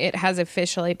now it has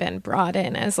officially been brought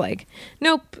in as like,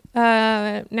 nope,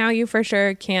 now you for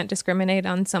sure can't discriminate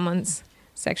on someone's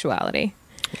sexuality.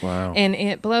 Wow. And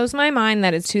it blows my mind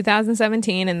that it's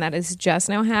 2017 and that is just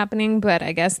now happening, but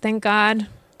I guess thank God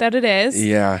that it is.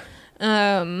 Yeah.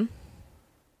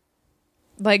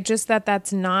 Like just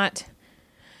that's not...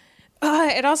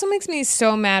 it also makes me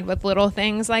so mad with little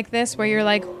things like this where you're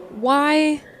like,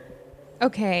 why?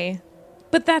 Okay,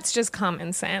 but that's just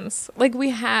common sense. Like we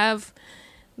have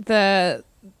the,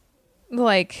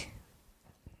 like,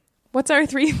 what's our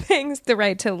 3 things? The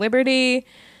right to liberty,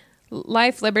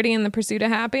 life, liberty, and the pursuit of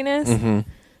happiness. Mm-hmm.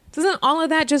 Doesn't all of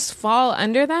that just fall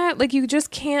under that? Like you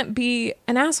just can't be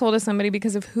an asshole to somebody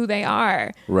because of who they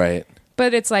are. Right.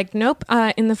 But it's like, nope,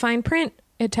 in the fine print,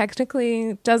 it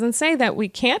technically doesn't say that we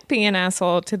can't be an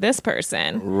asshole to this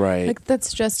person. Right. Like,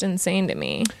 that's just insane to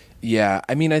me. Yeah.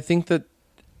 I mean,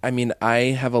 I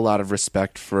have a lot of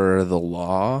respect for the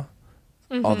law,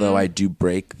 although I do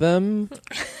break them.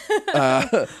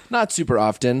 Not super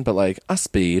often, but like a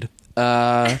speed.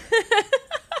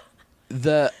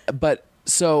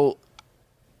 So,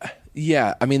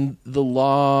 yeah, I mean, the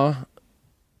law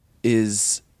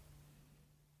is...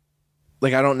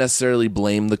 Like, I don't necessarily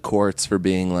blame the courts for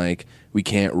being like, we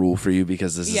can't rule for you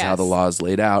because this is how the law is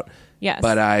laid out. Yes.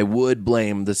 But I would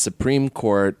blame the Supreme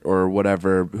Court or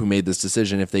whatever who made this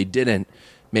decision if they didn't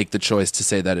make the choice to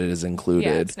say that it is included.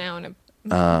 Yeah, it's now in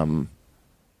a...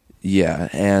 Yeah,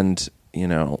 and, you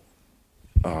know,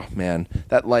 oh, man,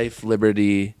 that life,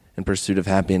 liberty, and pursuit of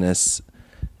happiness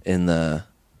in the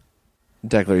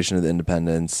Declaration of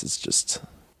Independence is just...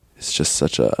 It's just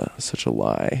such a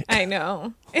lie. I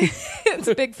know.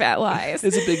 It's big fat lies.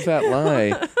 It's a big fat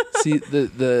lie. See,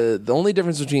 the only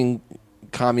difference between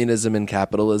communism and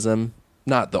capitalism,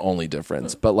 not the only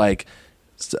difference, but like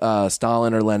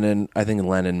Stalin or Lenin, I think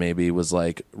Lenin maybe was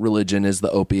like, religion is the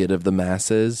opiate of the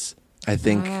masses. I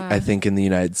think in the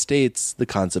United States, the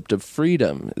concept of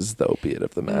freedom is the opiate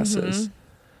of the masses. Mm-hmm.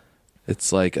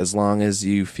 It's like, as long as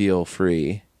you feel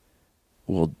free,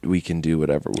 we can do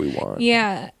whatever we want.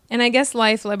 Yeah. And I guess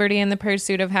life, liberty, and the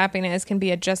pursuit of happiness can be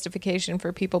a justification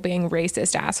for people being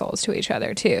racist assholes to each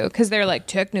other, too. Because they're like,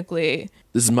 technically...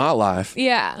 This is my life.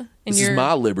 Yeah. And this is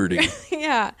my liberty.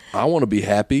 Yeah. I want to be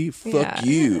happy. Fuck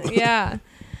you. Yeah.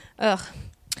 Ugh.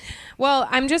 Well,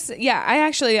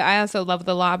 I also love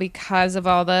the law because of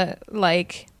all the,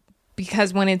 like,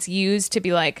 because when it's used to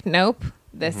be like, nope,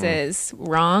 this is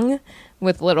wrong,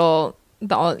 with the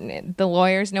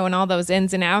lawyers knowing all those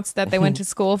ins and outs that they went to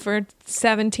school for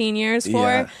 17 years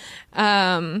for.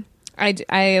 Yeah.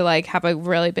 I like have a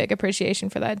really big appreciation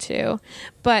for that too.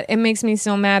 But it makes me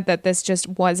so mad that this just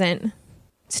wasn't.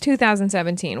 It's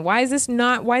 2017. Why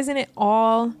isn't it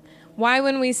all? Why,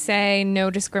 when we say no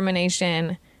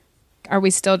discrimination, are we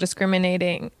still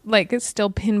discriminating? Like, it's still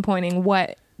pinpointing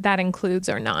what that includes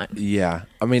or not. Yeah.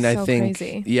 I mean, I think,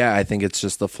 crazy. I think it's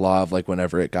just the flaw of, like,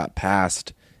 whenever it got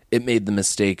passed, it made the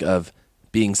mistake of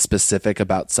being specific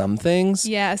about some things.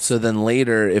 Yes. So then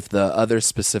later, if the other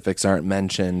specifics aren't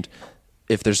mentioned,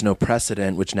 if there's no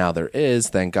precedent, which now there is,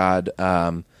 thank God,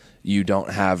 you don't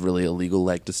have really a legal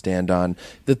leg to stand on.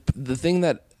 The thing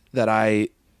that I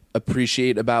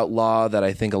appreciate about law that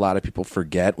I think a lot of people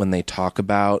forget when they talk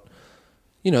about,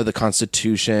 the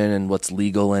Constitution and what's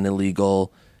legal and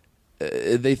illegal,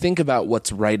 they think about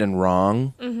what's right and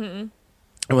wrong. Mm-hmm.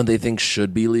 And what they think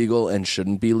should be legal and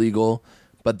shouldn't be legal.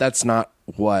 But that's not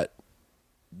what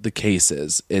the case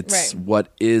is. It's right.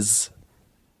 What is,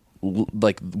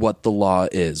 like, what the law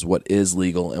is, what is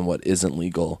legal and what isn't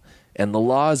legal. And the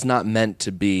law is not meant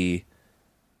to be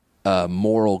a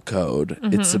moral code.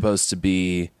 Mm-hmm. It's supposed to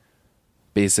be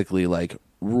basically like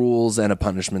rules and a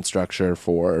punishment structure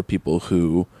for people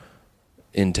who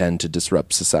intend to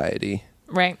disrupt society.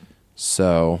 Right.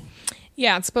 So...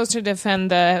 yeah, it's supposed to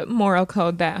defend the moral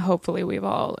code that hopefully we've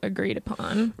all agreed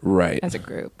upon. Right. As a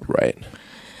group. Right.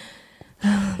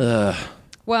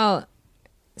 Well,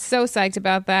 so psyched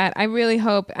about that. I really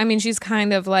hope, I mean, she's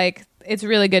kind of like, it's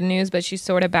really good news, but she's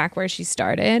sort of back where she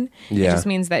started. Yeah. It just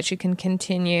means that she can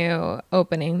continue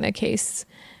opening the case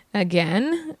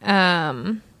again.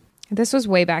 This was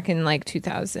way back in like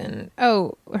 2000.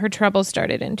 Oh, her trouble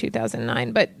started in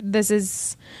 2009, but this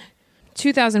is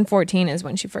 2014 is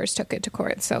when she first took it to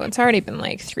court. So it's already been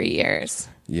like 3 years.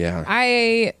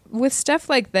 Yeah. With stuff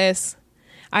like this,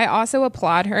 I also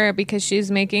applaud her because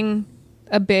she's making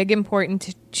a big,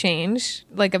 important change.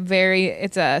 Like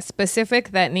it's a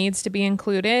specific that needs to be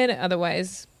included.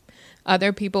 Otherwise,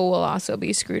 other people will also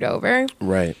be screwed over.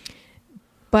 Right.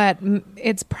 But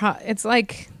it's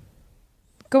like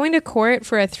going to court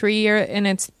for a 3-year, and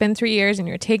it's been 3 years, and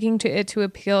you're taking it to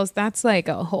appeals. That's like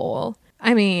a whole.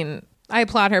 I mean, I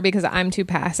applaud her because I'm too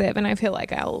passive, and I feel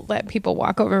like I'll let people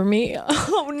walk over me.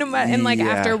 And like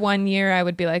after 1 year, I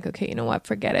would be like, okay, you know what?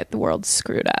 Forget it. The world's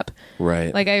screwed up.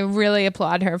 Right. Like, I really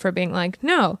applaud her for being like,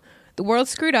 no, the world's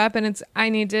screwed up, and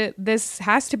this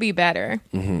has to be better.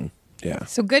 Mm-hmm. Yeah.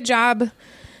 So good job,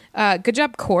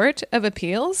 Court of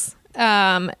Appeals,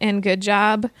 and good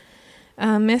job,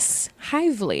 Miss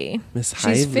Hively. Miss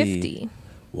Hively. She's 50.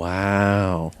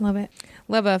 Wow. Love it.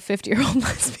 Love a 50-year-old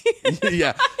lesbian.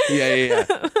 Yeah.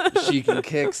 She can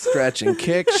kick, stretch, and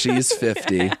kick. She's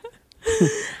 50.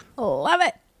 Love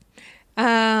it.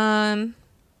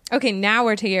 Okay, now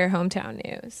we're to your hometown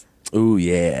news. Ooh,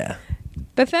 yeah.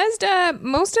 Bethesda,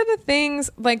 most of the things,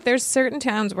 like there's certain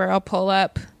towns where I'll pull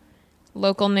up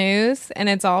local news and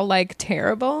it's all like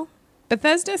terrible.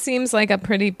 Bethesda seems like a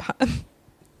pretty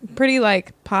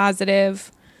like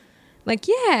positive, like,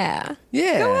 yeah.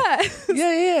 Go us.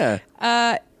 Yeah.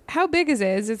 How big is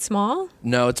it? Is it small?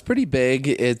 No, it's pretty big.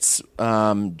 It's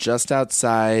just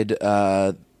outside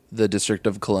the District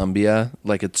of Columbia.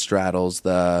 Like, it straddles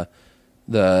the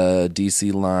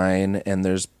DC line, and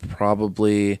there's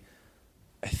probably,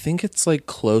 I think it's like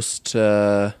close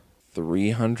to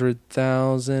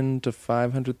 300,000 to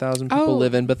 500,000 people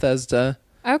live in Bethesda.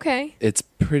 Okay. It's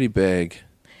pretty big.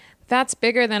 That's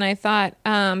bigger than I thought,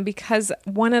 because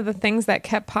one of the things that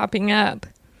kept popping up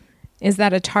is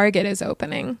that a Target is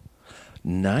opening.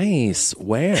 Nice.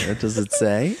 Where does it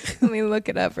say? Let me look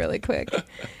it up really quick.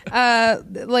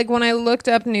 Like when I looked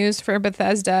up news for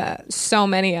Bethesda, so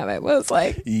many of it was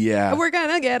like, yeah, we're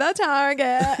gonna get a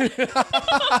Target.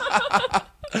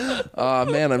 Oh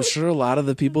man, I'm sure a lot of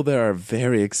the people there are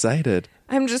very excited.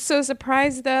 I'm just so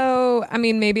surprised though. I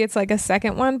mean, maybe it's like a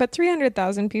second one, but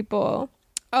 300,000 people.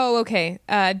 Oh, okay.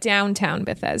 Downtown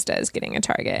Bethesda is getting a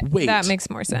Target. Wait, that makes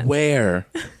more sense. Where?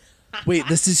 Wait,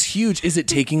 this is huge. Is it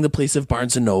taking the place of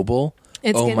Barnes & Noble?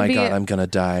 Oh my God, I'm going to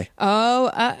die.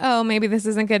 Oh, maybe this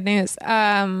isn't good news.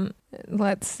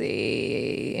 Let's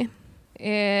see.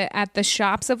 At the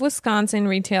Shops of Wisconsin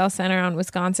Retail Center on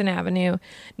Wisconsin Avenue,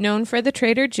 known for the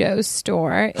Trader Joe's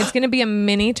store, it's going to be a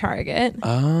mini Target.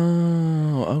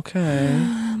 Oh, okay.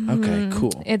 Okay,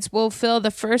 cool. It will fill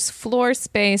the first floor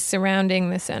space surrounding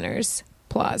the center's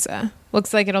plaza.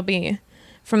 Looks like it'll be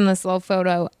from this little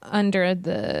photo under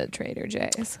the Trader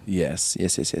Joe's. Yes.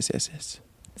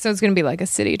 So it's going to be like a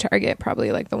city Target,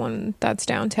 probably like the one that's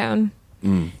downtown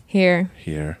here.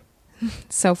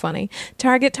 So funny.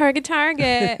 Target.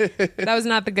 That was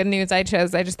not the good news I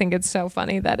chose. I just think it's so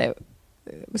funny that it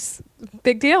was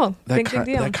big deal. Big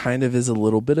deal. That kind of is a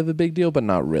little bit of a big deal, but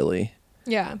not really.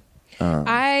 Yeah. Now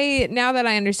that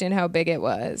I understand how big it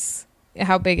is,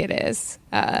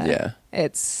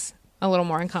 it's a little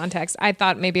more in context. I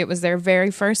thought maybe it was their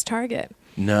very first Target.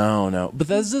 No.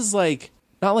 Bethesda's like,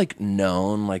 not like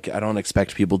known. Like, I don't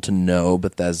expect people to know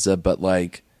Bethesda, but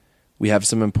like, we have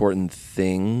some important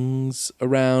things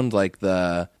around, like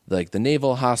the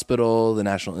Naval Hospital, the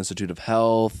National Institute of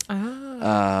Health.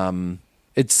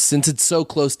 Since it's so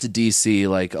close to DC,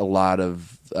 like a lot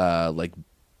of like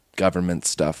government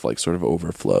stuff like sort of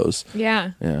overflows.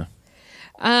 Yeah.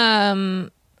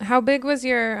 How big was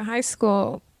your high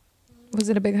school? Was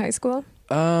it a big high school?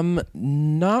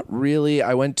 Not really.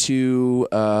 I went to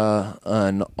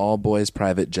an all boys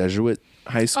private Jesuit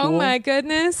high school. Oh my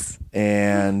goodness.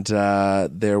 And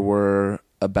there were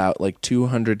about like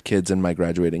 200 kids in my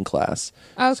graduating class.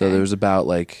 Okay. So there was about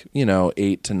like,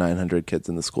 800 to 900 kids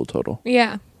in the school total.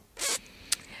 Yeah.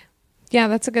 Yeah,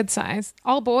 that's a good size.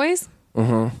 All boys?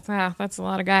 Mm-hmm. Wow, that's a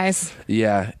lot of guys.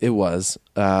 Yeah, it was.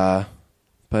 But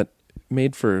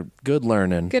made for good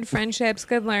learning. Good friendships,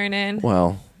 good learning.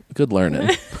 Well, good learning.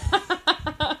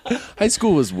 High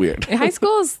school was weird. High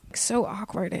school is so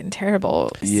awkward and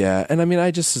terrible. Yeah, and I mean,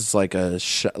 I just was like a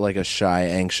shy,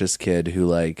 anxious kid who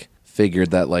like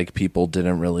figured that like people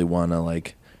didn't really want to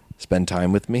like spend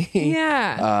time with me.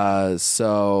 Yeah.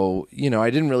 So I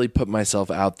didn't really put myself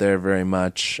out there very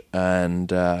much,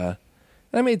 and I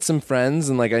made some friends,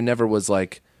 and like I never was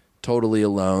like totally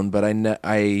alone, but I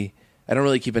don't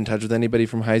really keep in touch with anybody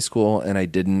from high school, and I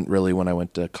didn't really when I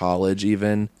went to college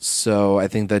even. So I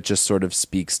think that just sort of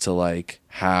speaks to like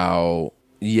how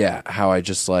I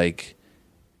just like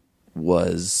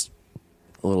was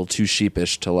a little too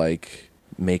sheepish to like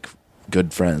make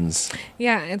good friends.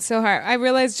 Yeah, it's so hard. I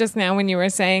realized just now when you were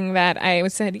saying that, I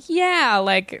said, yeah,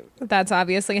 like that's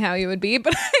obviously how you would be,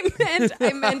 but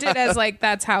I meant it as like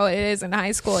that's how it is in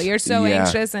high school. You're so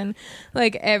anxious, and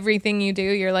like everything you do,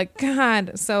 you're like,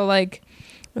 God. So like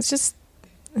it's just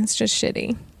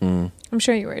shitty. I'm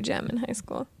sure you were a gem in high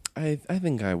school. I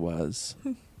think I was.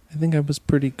 I think I was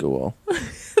pretty cool.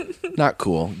 Not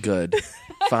cool, good.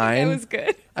 Fine. It was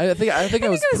good. I think I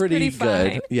was pretty good.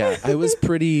 Fine. Yeah, I was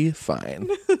pretty fine.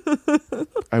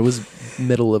 I was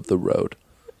middle of the road.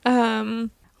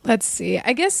 Let's see.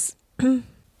 I guess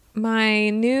my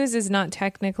news is not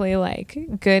technically like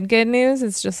good news.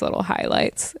 It's just little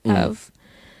highlights of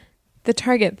the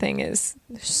Target thing. There's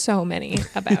so many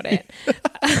about it.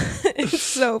 It's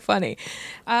so funny.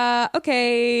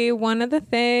 Okay, one of the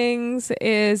things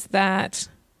is that,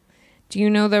 do you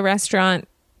know the restaurant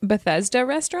Bethesda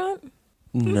restaurant?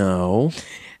 No.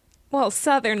 Well,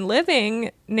 Southern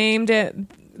Living named it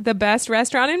the best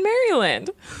restaurant in Maryland.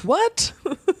 What?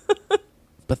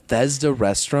 Bethesda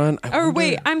restaurant?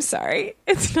 Wait, I'm sorry.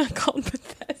 It's not called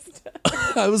Bethesda.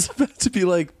 I was about to be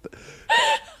like...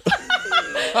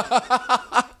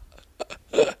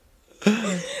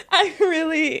 I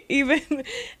really, even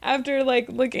after like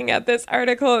looking at this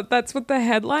article, that's what the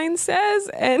headline says,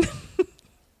 and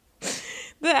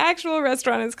the actual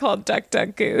restaurant is called Duck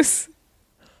Duck Goose.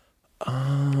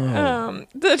 Oh.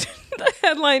 The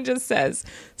headline just says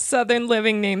Southern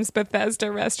Living names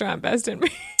Bethesda restaurant best in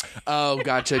Maryland. Oh,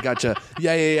 gotcha.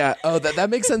 Yeah. Oh, that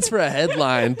makes sense for a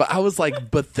headline. But I was like,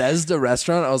 Bethesda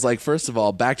restaurant? I was like, first of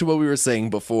all, back to what we were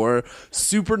saying before,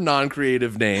 super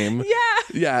non-creative name.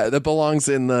 Yeah, that belongs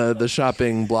in the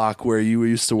shopping block where you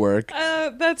used to work.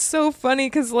 That's so funny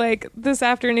because like this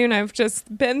afternoon I've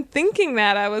just been thinking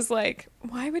that. I was like,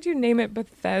 why would you name it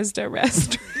Bethesda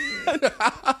restaurant?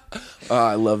 Oh,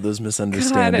 I love those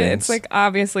misunderstandings. God, it's like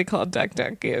obviously called Duck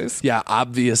Duck Goose. Yeah,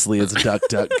 obviously it's Duck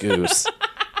Duck Goose.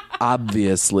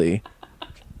 Obviously.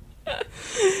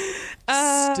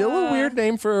 Still a weird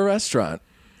name for a restaurant.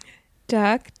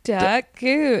 Duck Duck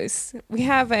Goose. We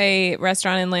have a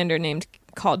restaurant in Lander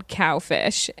called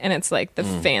Cowfish, and it's like the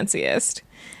fanciest.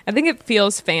 I think it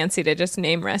feels fancy to just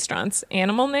name restaurants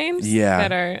animal names. Yeah.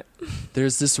 That are.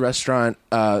 There's this restaurant.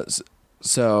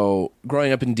 So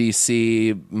growing up in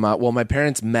DC, my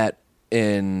parents met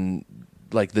in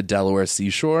like the Delaware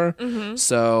seashore. Mm-hmm.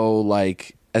 So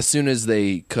like as soon as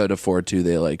they could afford to,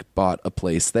 they like bought a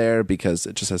place there because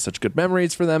it just has such good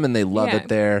memories for them, and they love it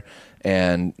there.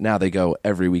 And now they go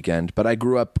every weekend. But I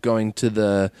grew up going to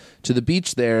the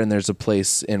beach there, and there's a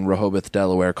place in Rehoboth,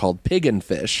 Delaware called Pig and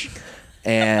Fish.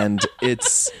 and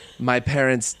it's my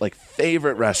parents' like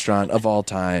favorite restaurant of all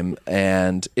time,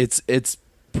 and it's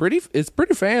pretty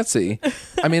fancy.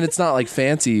 I mean, it's not like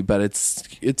fancy, but it's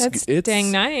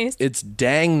dang nice. It's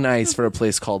dang nice for a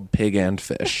place called Pig and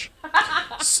Fish.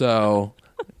 So,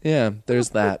 yeah, there's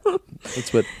that.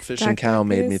 That's what Fish and Cow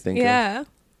made me think of. Yeah.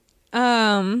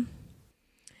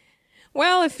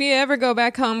 Well, if you ever go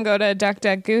back home, go to Duck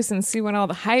Duck Goose and see what all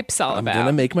the hype's all about. I'm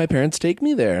gonna make my parents take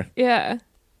me there. Yeah.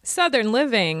 Southern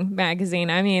Living magazine.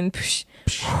 I mean,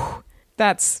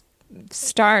 that's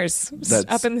stars. That's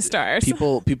up in the stars.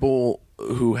 People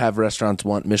who have restaurants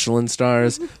want Michelin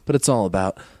stars, but it's all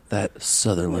about that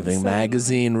Southern Living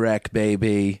magazine rec,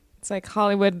 baby. It's like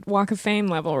Hollywood Walk of Fame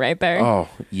level right there. Oh,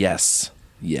 yes.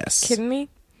 Yes. Kidding me?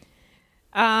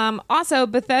 Also,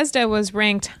 Bethesda was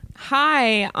ranked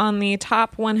high on the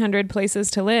top 100 places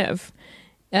to live.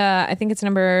 I think it's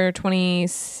number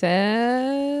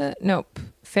 27. Nope.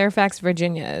 Fairfax,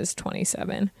 Virginia is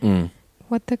 27.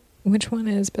 Which one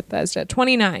is Bethesda?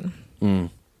 29.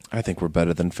 I think we're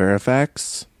better than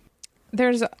Fairfax.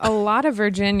 There's a lot of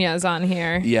Virginias on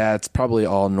here. Yeah, it's probably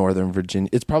all Northern Virginia.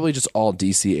 It's probably just all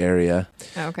DC area.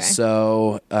 Okay.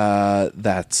 So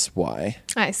that's why.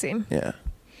 I see. Yeah.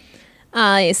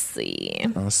 I see.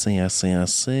 I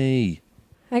see.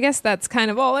 I guess that's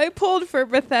kind of all I pulled for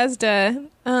Bethesda.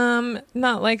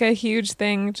 Not like a huge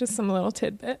thing, just some little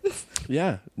tidbits.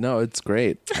 Yeah, no, it's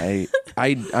great.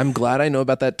 I'm glad I know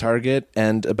about that Target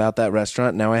and about that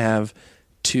restaurant. Now I have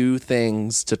 2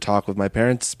 things to talk with my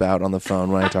parents about on the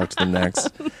phone when I talk to them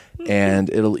next, and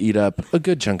it'll eat up a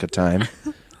good chunk of time.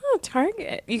 Oh,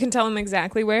 Target. You can tell them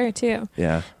exactly where, too.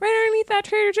 Yeah. Right underneath that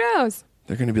Trader Joe's.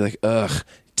 They're going to be like, ugh,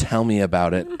 tell me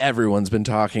about it. Everyone's been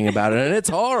talking about it, and it's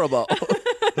horrible.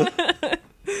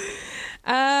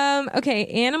 Okay,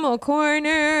 Animal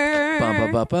Corner. Bum,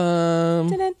 bum, bum, bum.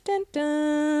 Dun, dun, dun,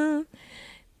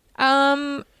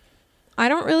 dun. I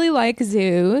don't really like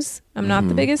zoos. I'm not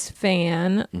the biggest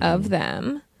fan of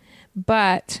them,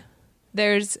 but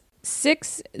there's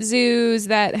 6 zoos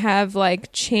that have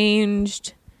like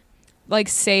changed, like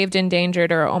saved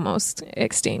endangered or almost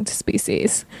extinct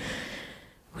species,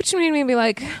 which made me be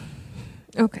like,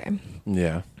 okay.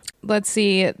 Yeah. Let's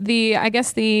see. I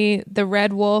guess the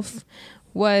red wolf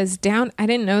was down. I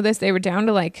didn't know this. They were down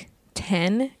to like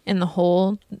 10 in the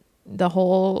whole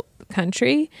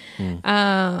country.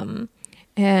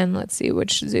 And let's see,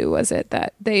 which zoo was it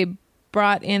that they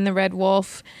brought in the red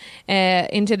wolf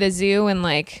into the zoo and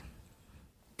like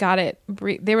got it.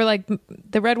 They were like,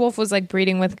 the red wolf was like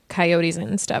breeding with coyotes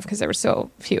and stuff because there were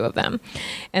so few of them,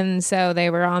 and so they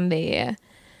were on the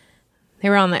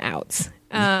outs.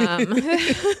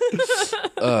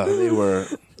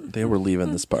 They were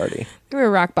leaving this party. They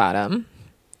were rock bottom.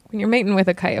 When you're mating with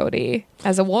a coyote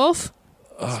as a wolf,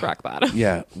 it's rock bottom.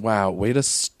 Yeah. Wow. Way to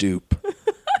stoop.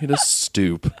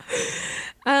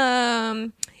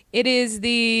 It is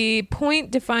the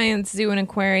Point Defiance Zoo and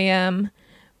Aquarium,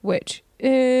 which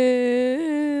is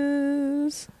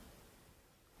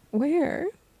where?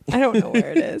 I don't know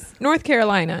where it is. North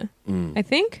Carolina, I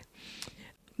think.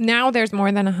 Now there's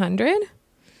more than 100.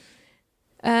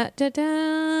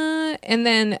 And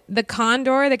then the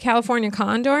condor, the California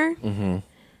condor,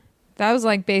 that was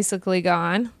like basically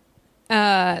gone.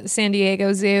 San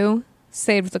Diego Zoo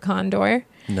saved the condor.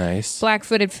 Nice.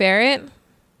 Black-footed ferret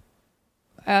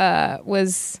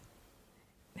was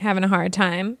having a hard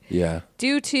time. Yeah.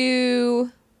 Due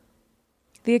to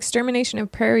the extermination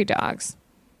of prairie dogs.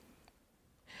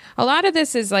 A lot of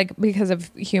this is like because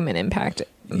of human impact.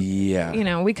 Yeah. You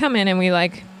know, we come in and we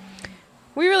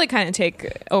really kind of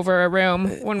take over a room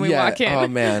when we walk in. Oh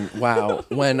man, wow.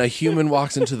 When a human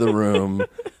walks into the room,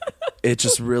 it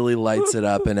just really lights it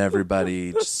up and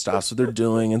everybody just stops what they're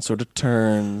doing and sort of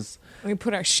turns. We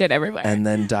put our shit everywhere. And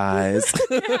then dies.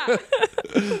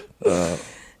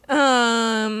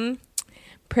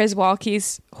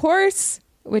 Przewalski's horse,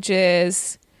 which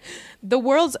is the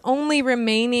world's only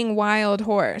remaining wild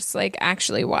horse, like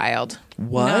actually wild.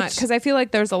 What? Because I feel like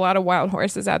there's a lot of wild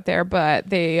horses out there, but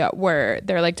they're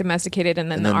like domesticated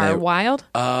and then are wild.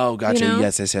 Oh, gotcha. You know?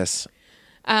 Yes.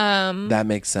 That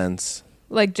makes sense.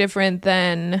 Like different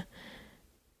than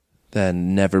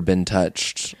never been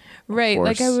touched. Right. Horse.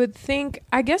 Like I would think,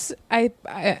 I guess I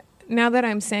now that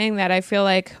I'm saying that, I feel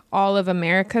like all of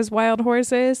America's wild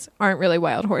horses aren't really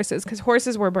wild horses because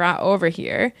horses were brought over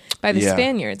here by the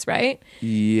Spaniards, right?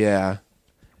 Yeah.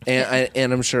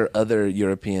 And I'm sure other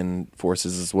European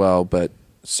forces as well, but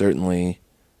certainly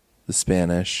the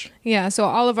Spanish. Yeah. So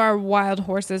all of our wild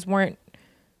horses weren't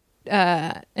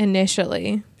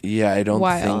initially. Yeah. I don't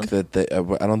wild. think I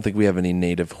don't think we have any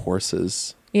native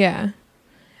horses. Yeah.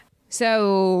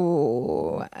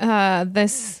 So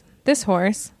this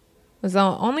horse was the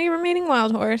only remaining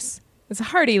wild horse. It's a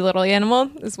hardy little animal,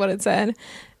 is what it said.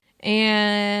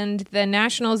 And the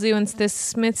National Zoo and the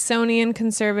Smithsonian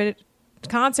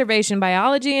Conservation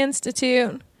Biology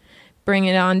Institute bring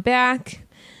it on back.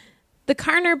 The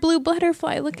Karner blue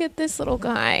butterfly. Look at this little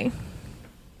guy.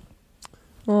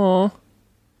 Aw.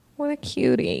 What a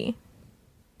cutie.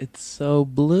 It's so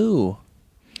blue.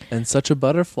 And such a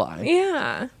butterfly.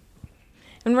 Yeah.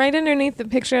 And right underneath the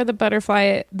picture of the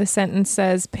butterfly, the sentence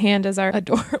says, pandas are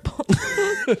adorable.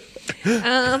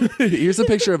 Here's a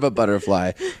picture of a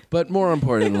butterfly. But more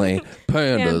importantly,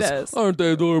 pandas. Aren't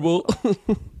they adorable?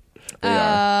 They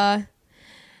are.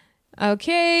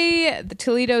 Okay. The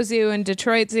Toledo Zoo and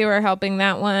Detroit Zoo are helping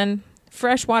that one.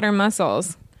 Freshwater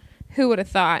mussels. Who would have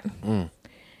thought?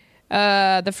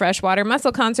 The Freshwater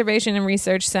Mussel Conservation and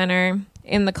Research Center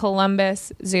in the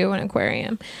Columbus Zoo and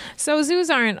Aquarium. So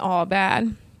zoos aren't all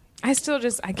bad. I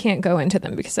can't go into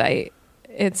them because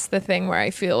it's the thing where I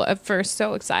feel at first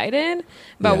so excited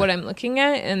about what I'm looking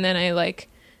at, and then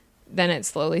then it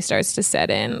slowly starts to set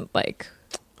in like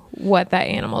what that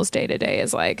animal's day to day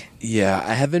is like. Yeah,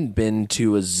 I haven't been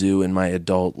to a zoo in my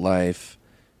adult life,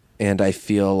 and I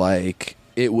feel like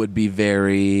it would be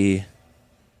very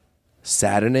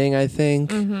saddening, I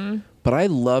think. Mm-hmm. But I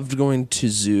loved going to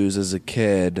zoos as a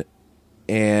kid,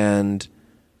 and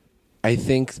I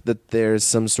think that there's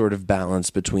some sort of balance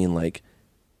between like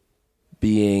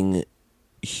being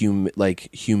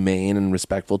humane and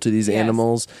respectful to these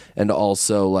animals, and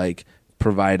also like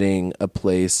providing a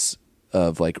place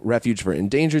of like refuge for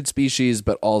endangered species,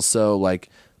 but also like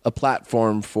a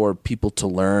platform for people to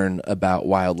learn about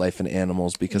wildlife and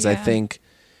animals, because I think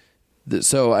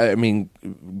so, I mean,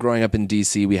 growing up in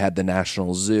D.C., we had the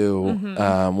National Zoo,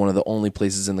 one of the only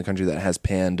places in the country that has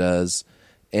pandas,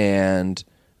 and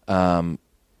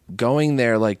going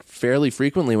there like fairly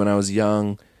frequently when I was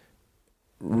young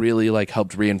really like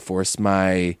helped reinforce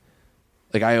my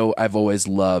I've always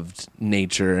loved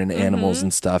nature and animals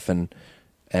and stuff,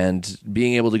 and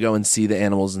being able to go and see the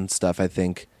animals and stuff, I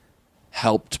think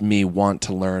helped me want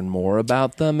to learn more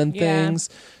about them and things.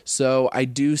 So I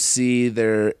do see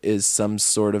there is some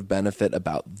sort of benefit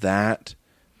about that.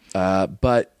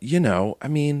 But I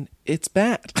mean, it's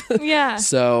bad. Yeah.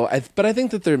 So I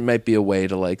think that there might be a way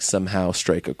to like somehow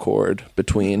strike a chord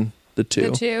between the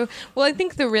two. Well, I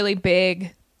think the really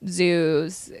big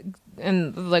zoos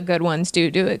and the good ones do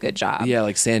a good job. Yeah,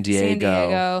 like San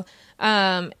Diego.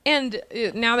 And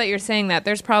now that you're saying that,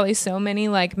 there's probably so many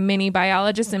like mini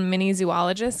biologists and mini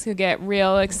zoologists who get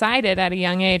real excited at a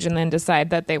young age and then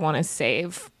decide that they want to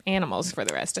save animals for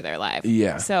the rest of their life.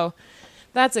 Yeah. So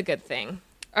that's a good thing.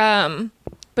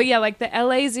 But yeah, like the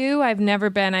LA Zoo, I've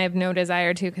never been. I have no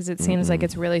desire to, because it seems like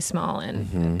it's really small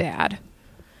and bad.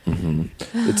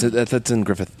 That's in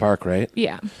Griffith Park, right?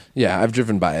 Yeah. Yeah, I've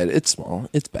driven by it. It's small.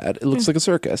 It's bad. It looks like a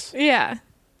circus. Yeah.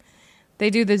 They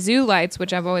do the zoo lights,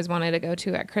 which I've always wanted to go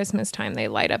to at Christmas time. They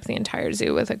light up the entire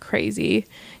zoo with a crazy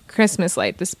Christmas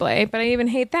light display. But I even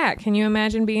hate that. Can you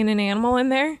imagine being an animal in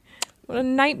there? What a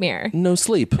nightmare. No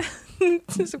sleep.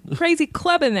 There's a crazy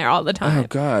club in there all the time. Oh,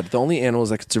 God. The only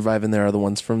animals that could survive in there are the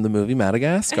ones from the movie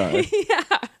Madagascar. Yeah.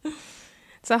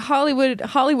 It's a Hollywood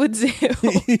zoo.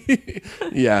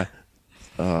 Yeah.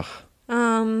 Ugh.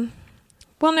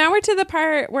 Well, now we're to the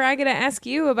part where I get to ask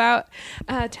you about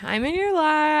a time in your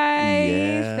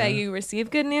life that you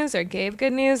received good news or gave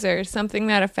good news or something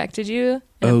that affected you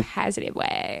in a positive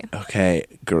way. Okay,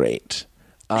 great.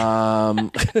 So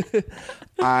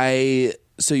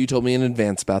you told me in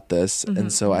advance about this,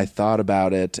 and so I thought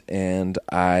about it, and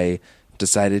I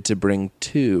decided to bring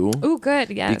two. Oh, good,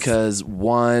 yes. Because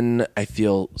one, I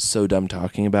feel so dumb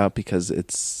talking about because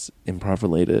it's improv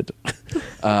related.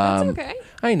 That's okay.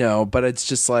 I know, but it's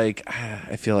just like,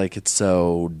 I feel like it's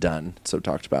so done, so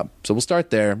talked about. So we'll start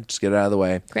there, just get it out of the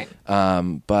way. Great.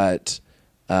 But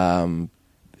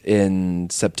in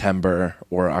September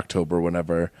or October,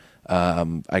 whenever,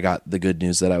 I got the good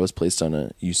news that I was placed on a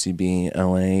UCB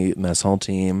LA mess hall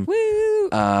team. Woo!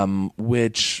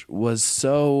 Which was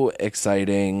so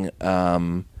exciting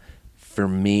for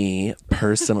me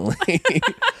personally.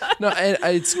 No,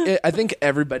 I think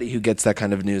everybody who gets that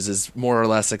kind of news is more or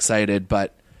less excited,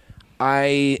 but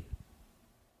I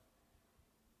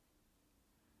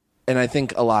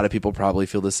think a lot of people probably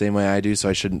feel the same way I do, so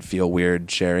I shouldn't feel weird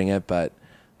sharing it, but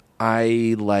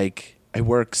I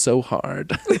work so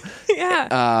hard.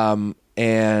 Yeah.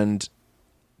 And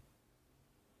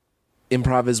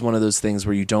improv is one of those things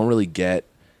where you don't really get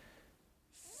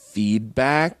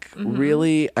feedback,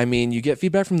 really. I mean, you get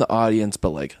feedback from the audience, but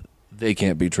like they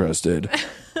can't be trusted.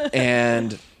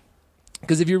 And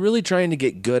because if you're really trying to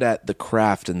get good at the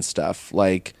craft and stuff,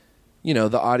 like, you know,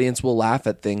 the audience will laugh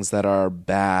at things that are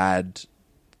bad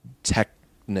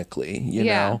technically, you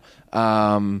know?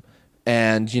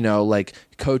 And, you know, like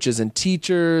coaches and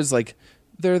teachers, like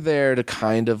they're there to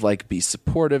kind of like be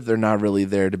supportive. They're not really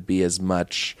there to be as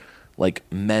much like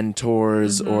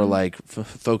mentors or like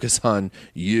focus on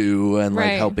you and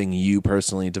like helping you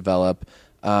personally develop.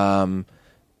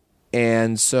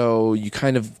 And so you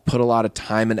kind of put a lot of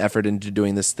time and effort into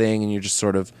doing this thing, and you're just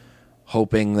sort of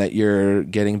hoping that you're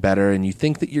getting better, and you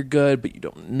think that you're good, but you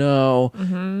don't know.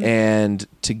 And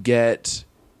to get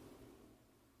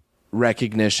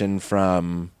recognition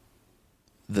from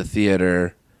the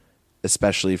theater,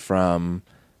 especially from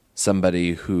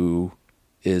somebody who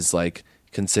is like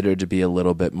considered to be a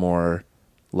little bit more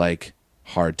like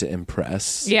hard to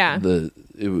impress. Yeah.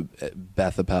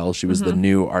 Beth Appel, she was the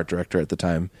new art director at the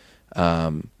time.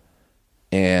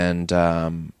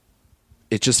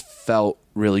 It just felt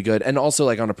really good. And also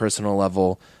like on a personal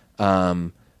level,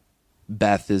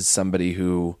 Beth is somebody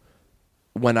who,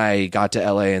 when I got to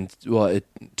LA, and well, it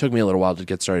took me a little while to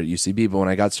get started at UCB, but when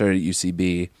I got started at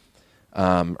UCB,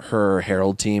 her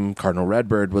Herald team, Cardinal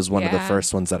Redbird, was one of the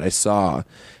first ones that I saw.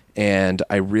 And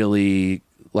I really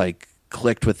like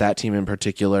clicked with that team in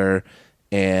particular,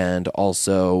 and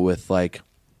also with like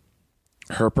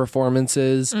her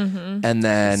performances. And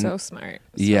then so smart.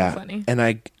 So funny. And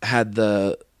I had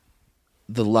the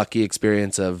lucky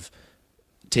experience of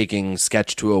taking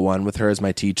Sketch 201 with her as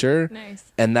my teacher.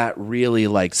 Nice. And that really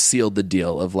like sealed the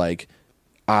deal of like,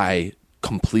 I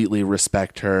completely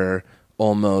respect her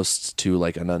almost to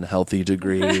like an unhealthy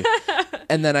degree.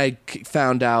 And then I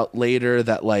found out later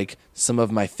that like some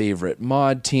of my favorite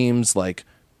mod teams like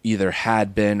either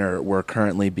had been or were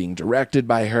currently being directed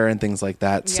by her and things like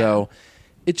that. Yeah. So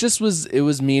it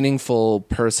was meaningful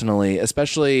personally,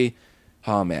 especially,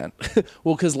 oh man.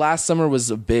 Well, cause last summer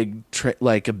was a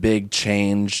big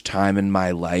change time in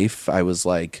my life. I was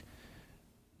like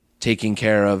taking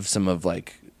care of some of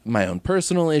like my own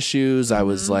personal issues. I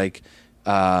was like,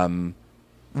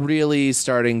 really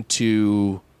starting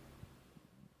to,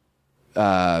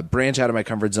 branch out of my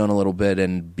comfort zone a little bit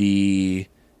and be,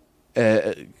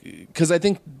 cause I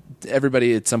think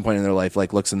everybody at some point in their life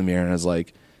like looks in the mirror and is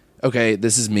like, okay,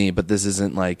 this is me, but this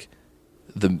isn't like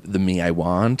the me I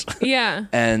want. Yeah.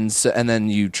 And then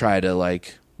you try to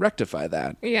like rectify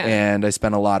that. Yeah. And I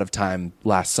spent a lot of time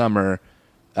last summer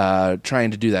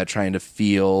trying to do that, trying to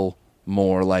feel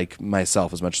more like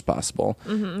myself as much as possible.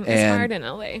 It's hard in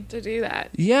LA to do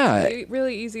that. Yeah. It's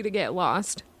really easy to get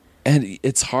lost. And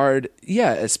it's hard,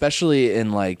 yeah, especially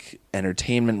in like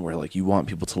entertainment where like you want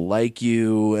people to like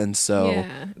you, and so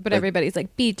Yeah, but everybody's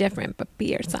like, be different, but be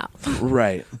yourself.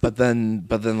 right. But then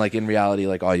like in reality,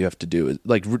 like all you have to do is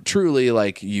like truly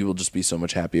like you will just be so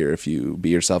much happier if you be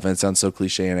yourself. And it sounds so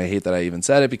cliche, and I hate that I even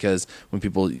said it, because when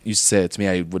people used to say it to me,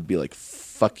 I would be like,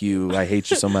 "Fuck you, I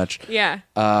hate you so much." Yeah.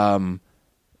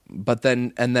 But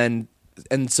then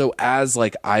so as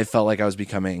like I felt like I was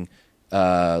becoming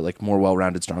like more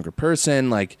well-rounded, stronger person,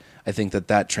 like I think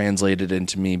that translated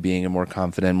into me being a more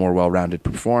confident, more well-rounded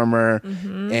performer.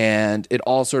 And it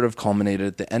all sort of culminated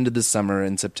at the end of the summer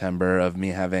in September of me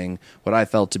having what I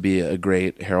felt to be a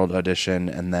great Herald audition,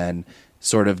 and then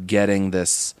sort of getting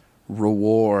this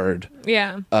reward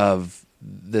of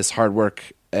this hard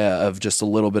work, of just a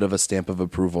little bit of a stamp of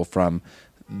approval from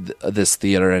this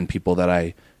theater and people that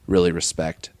I really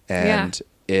respect. And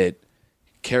it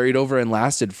carried over and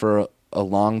lasted for a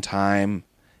long time.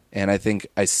 And I think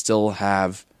I still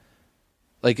have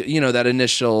like, you know, that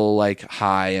initial like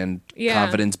high and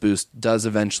confidence boost does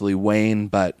eventually wane,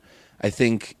 but I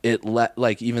think it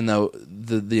like, even though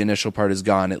the initial part is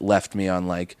gone, it left me on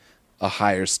like a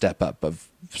higher step up of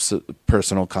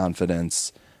personal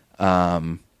confidence,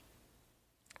 that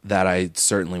I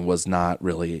certainly was not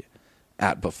really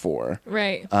at before.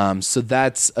 Right. So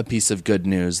that's a piece of good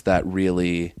news that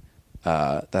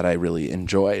I really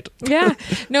enjoyed. Yeah.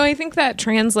 No, I think that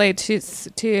translates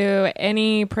to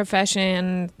any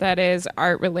profession that is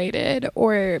art related,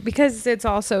 or because it's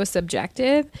also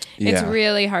subjective, it's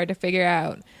really hard to figure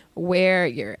out where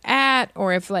you're at,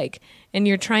 or if like, and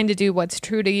you're trying to do what's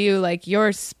true to you, like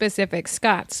your specific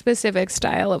specific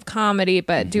style of comedy,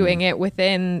 but doing it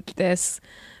within this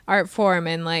art form.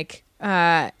 And like,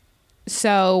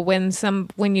 so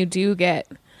when you do get,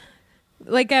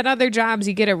 like at other jobs,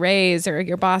 you get a raise, or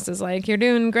your boss is like, you're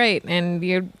doing great, and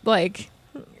you're like,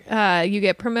 you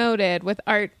get promoted. With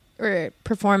art or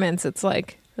performance, it's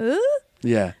like,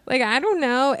 Yeah. like, I don't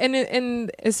know.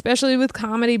 And especially with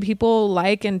comedy, people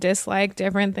like and dislike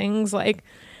different things. Like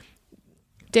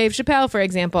Dave Chappelle, for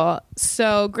example,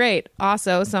 so great.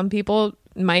 Also, some people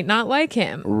might not like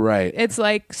him. Right. It's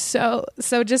like, so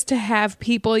just to have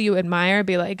people you admire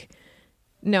be like,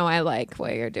 no, I like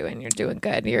what you're doing. You're doing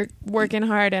good. You're working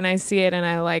hard, and I see it, and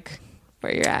I like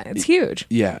where you're at. It's huge.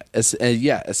 Yeah.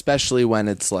 Especially when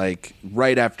it's like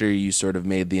right after you sort of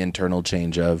made the internal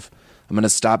change of, I'm going to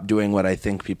stop doing what I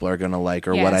think people are going to like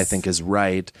or what I think is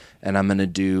right, and I'm going to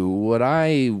do what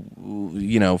I,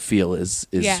 feel is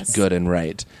good and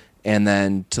right. And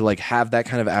then to like have that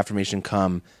kind of affirmation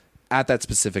come at that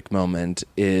specific moment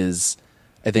is,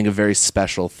 I think, a very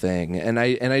special thing. And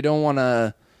I don't want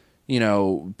to,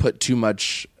 put too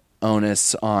much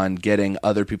onus on getting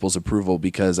other people's approval,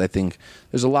 because I think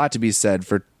there's a lot to be said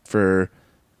for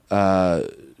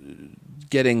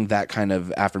getting that kind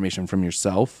of affirmation from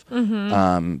yourself.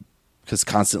 Because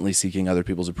constantly seeking other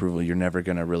people's approval, you're never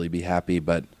going to really be happy.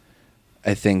 But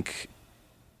I think,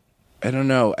 I don't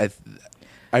know,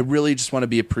 I really just want to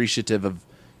be appreciative of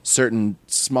certain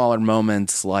smaller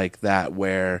moments like that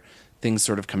where things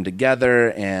sort of come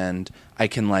together, and I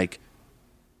can like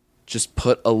just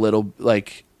put a little,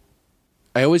 like,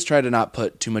 I always try to not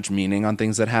put too much meaning on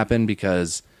things that happen,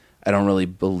 because I don't really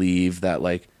believe that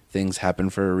like things happen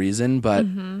for a reason. But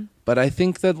I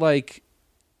think that like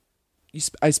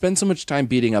I spend so much time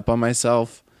beating up on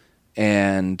myself,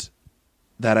 and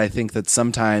that I think that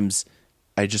sometimes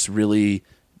I just really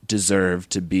deserve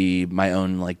to be my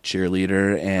own like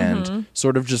cheerleader and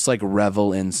sort of just like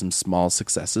revel in some small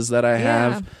successes that I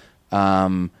have.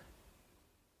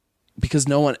 Because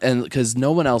no one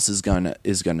else is gonna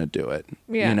do it.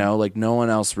 Yeah. Like no one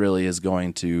else really is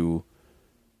going to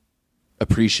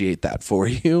appreciate that for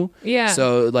you. Yeah.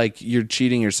 So like you're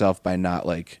cheating yourself by not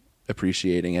like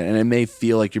appreciating it, and it may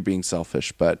feel like you're being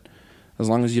selfish, but as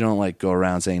long as you don't like go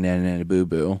around saying nanny nanny boo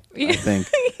boo, I think.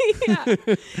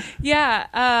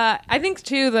 I think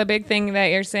too the big thing that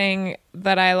you're saying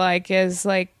that I like is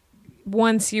like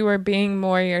once you were being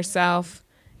more yourself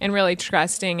and really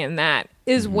trusting in that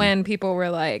is when people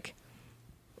were like,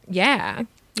 yeah.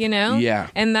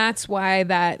 And that's why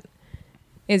that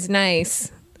is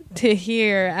nice to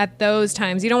hear at those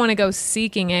times. You don't want to go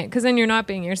seeking it, because then you're not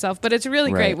being yourself. But it's really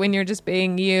great when you're just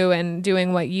being you and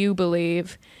doing what you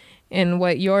believe in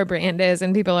what your brand is,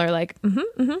 and people are like,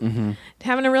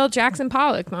 having a real Jackson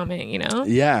Pollock moment,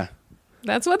 Yeah.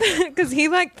 That's what, because he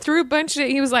like threw a bunch of,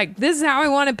 he was like, this is how I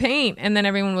want to paint. And then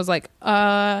everyone was like,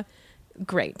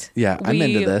 great. Yeah, I'm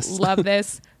into this. Love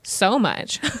this so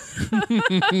much.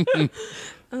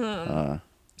 Yeah,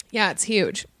 it's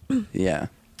huge. Yeah.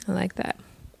 I like that.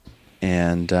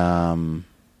 And I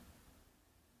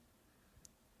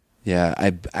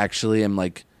actually am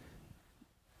like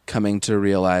coming to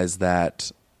realize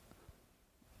that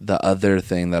the other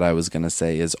thing that I was going to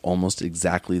say is almost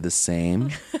exactly the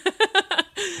same.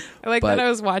 I like that I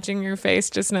was watching your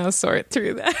face just now sort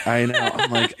through that. I know.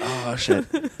 I'm like, oh, shit.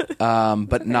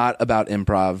 But not about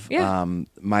improv. Yeah.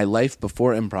 My life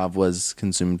before improv was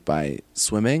consumed by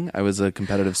swimming. I was a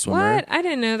competitive swimmer. What? I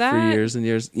didn't know that. For years and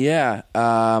years. Yeah.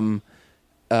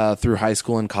 Through high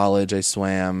school and college, I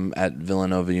swam at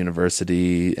Villanova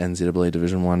University, NCAA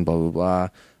Division I, blah, blah,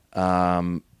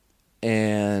 blah.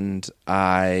 And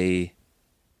I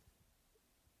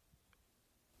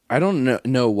don't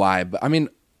know why, but I mean,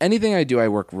 anything I do, I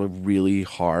work really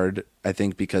hard, I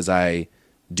think, because I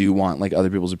do want like other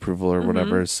people's approval or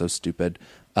whatever. It's so stupid.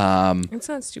 It's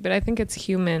not stupid. I think it's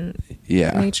human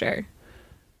nature.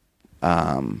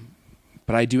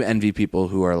 But I do envy people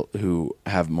who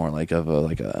have more like of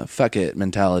a fuck it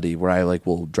mentality, where I like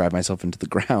will drive myself into the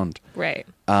ground. Right.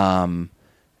 And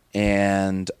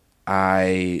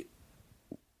I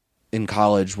in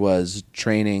college was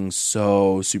training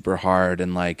so super hard,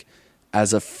 and like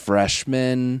as a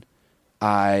freshman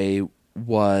I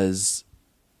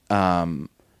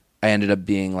ended up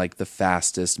being like the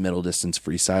fastest middle distance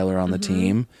freestyler on the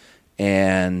team,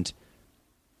 and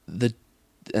the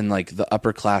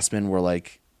upperclassmen were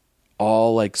like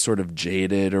all like sort of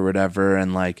jaded or whatever,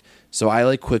 and like so I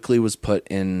like quickly was put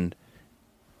in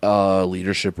a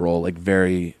leadership role like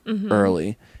very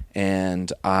early,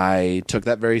 and I took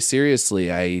that very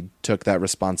seriously. I took that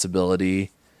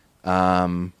responsibility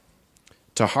to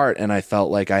heart, and I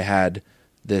felt like I had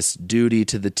this duty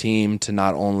to the team to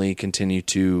not only continue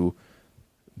to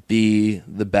be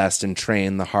the best and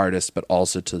train the hardest, but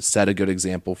also to set a good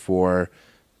example for,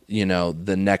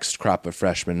 the next crop of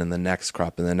freshmen and the next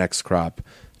crop and the next crop,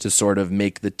 to sort of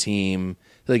make the team,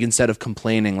 like instead of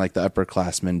complaining like the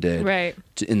upperclassmen did, right,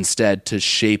 instead to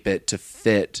shape it to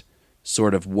fit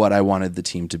sort of what I wanted the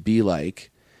team to be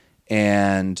like.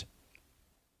 And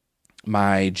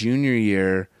my junior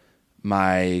year,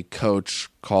 my coach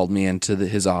called me into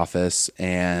his office,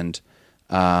 and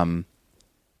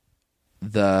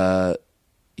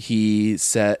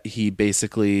he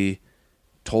basically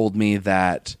told me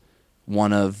that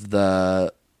one of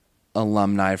the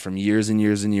alumni from years and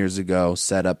years and years ago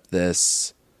set up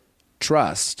this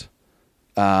trust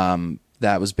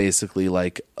that was basically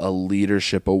like a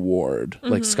leadership award,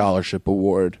 like scholarship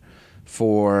award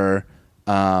for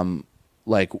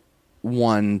like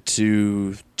one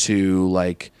to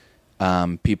like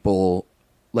people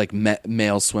like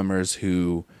male swimmers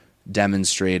who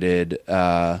demonstrated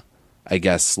I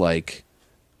guess like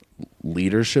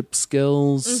leadership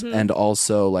skills and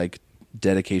also like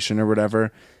dedication or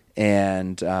whatever,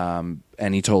 and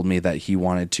he told me that he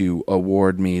wanted to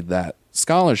award me that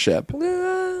scholarship.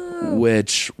 Whoa.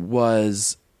 Which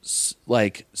was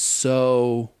like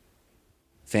so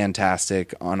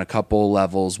fantastic on a couple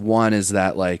levels. One is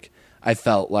that like I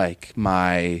felt like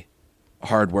my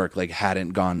hard work like hadn't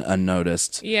gone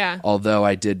unnoticed. Yeah. Although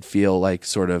I did feel like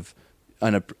sort of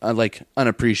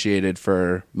unappreciated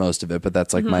for most of it, but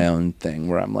that's like my own thing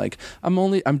where I'm like,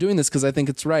 I'm doing this because I think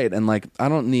it's right, and like I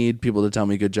don't need people to tell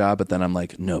me good job, but then I'm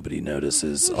like, nobody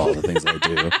notices all the things I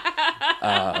do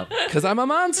because I'm a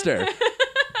monster.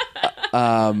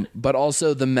 But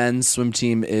also the men's swim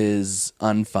team is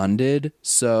unfunded,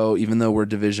 so even though we're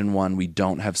Division I, we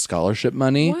don't have scholarship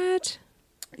money. What?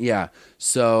 Yeah.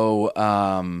 So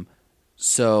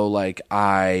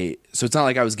it's not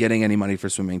like I was getting any money for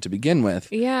swimming to begin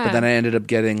with. Yeah. But then I ended up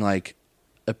getting like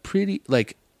a pretty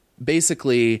like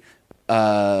basically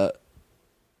like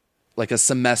a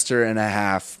semester and a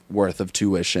half worth of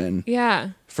tuition. Yeah.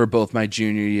 For both my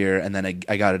junior year, and then I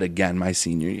got it again my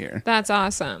senior year. That's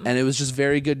awesome. And it was just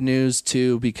very good news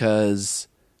too, because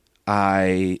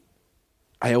I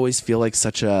always feel like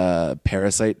such a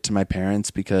parasite to my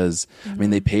parents because I mean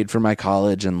they paid for my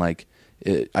college, and like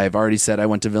I've already said I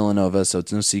went to Villanova, so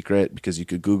it's no secret because you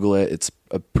could Google it. It's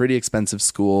a pretty expensive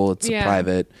school. It's a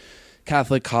private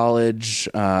Catholic college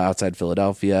outside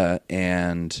Philadelphia,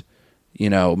 and you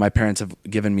know my parents have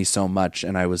given me so much,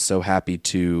 and I was so happy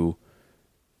to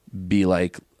be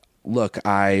like, look,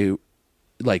 I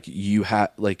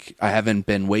haven't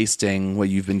been wasting what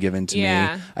you've been given to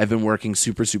me. I've been working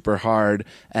super, super hard.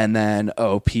 And then,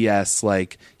 P.S.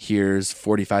 like, here's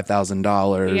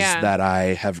 $45,000 that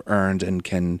I have earned and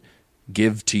can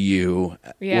give to you,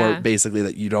 or basically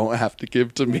that you don't have to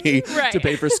give to me to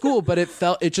pay for school. But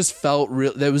it just felt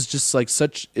real. That was just like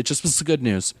it just was good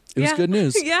news. It was good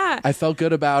news. Yeah. I felt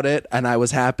good about it, and I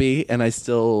was happy, and I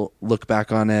still look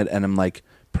back on it and I'm like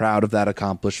proud of that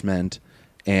accomplishment.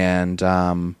 And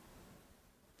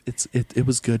it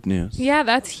was good news. Yeah,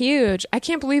 that's huge. I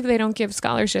can't believe they don't give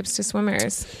scholarships to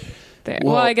swimmers.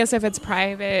 Well, I guess if it's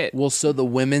private. Well, so the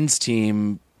women's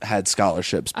team had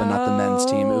scholarships, but not the men's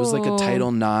team. It was like a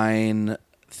Title IX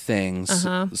thing.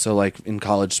 So like in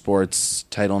college sports,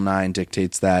 Title IX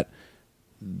dictates that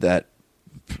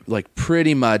like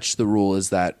pretty much the rule is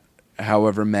that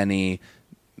however many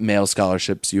male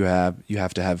scholarships you have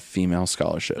to have female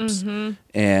scholarships.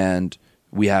 And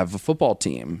we have a football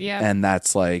team, and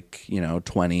that's like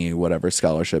 20 whatever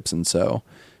scholarships, and so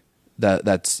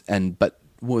but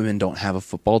women don't have a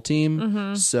football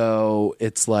team, so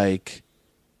it's like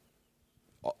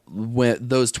when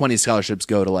those 20 scholarships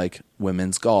go to like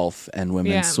women's golf and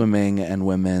women's swimming and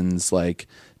women's like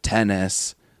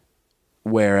tennis,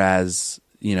 whereas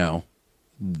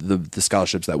the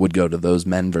scholarships that would go to those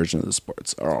men versions of the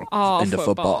sports are all into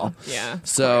football. Yeah.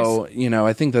 So,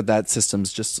 I think that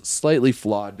system's just slightly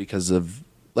flawed because of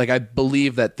like, I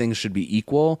believe that things should be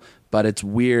equal, but it's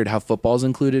weird how football's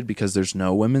included because there's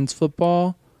no women's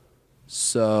football.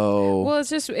 So, well, it's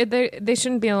just they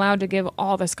shouldn't be allowed to give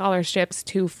all the scholarships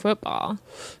to football.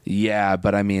 Yeah.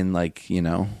 But I mean, like,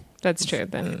 that's true.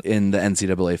 Then in the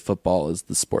NCAA, football is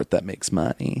the sport that makes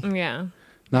money. Yeah.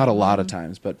 Not a lot of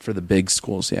times, but for the big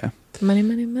schools, yeah. Money,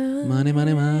 money, money. Money,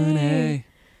 money, money.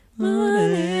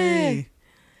 Money.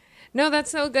 No, that's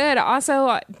so good.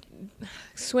 Also,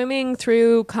 swimming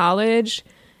through college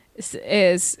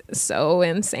is so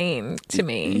insane to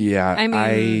me. Yeah. I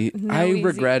mean, I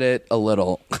regret it a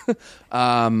little.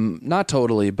 Not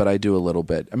totally, but I do a little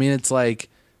bit. I mean, it's like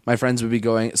some of my friends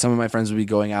would be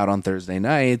going out on Thursday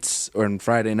nights or on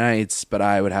Friday nights, but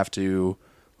I would have to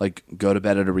like go to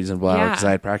bed at a reasonable hour because I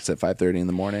had practice at 5:30 in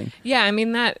the morning. Yeah, I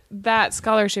mean that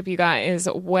scholarship you got is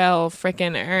well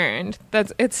freaking earned.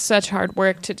 It's such hard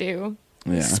work to do.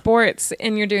 Yeah. Sports,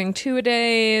 and you're doing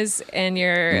 2-a-days, and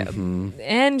you're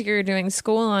doing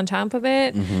school on top of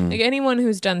it. Like anyone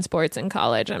who's done sports in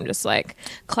college, I'm just like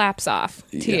claps off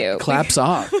to you. Claps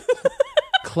off.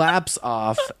 claps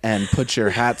off and put your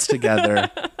hats together.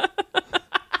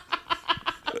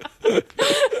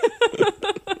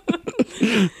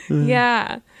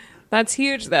 Yeah. That's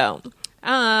huge though.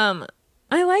 I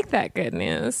like that good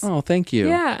news. Oh, thank you.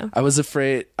 Yeah. I was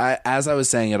afraid. As I was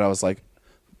saying it, I was like,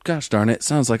 gosh darn it,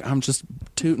 sounds like I'm just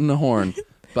tooting the horn.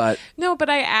 But no, but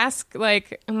I ask,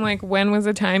 like, I'm like, when was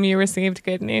the time you received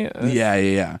good news?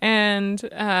 Yeah. And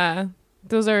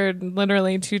those are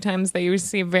literally 2 times that you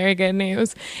receive very good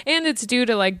news. And it's due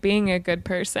to, like, being a good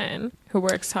person who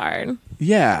works hard.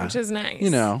 Yeah. Which is nice. You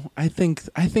know, I think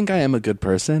I am a good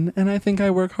person, and I think I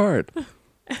work hard.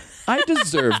 I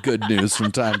deserve good news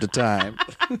from time to time.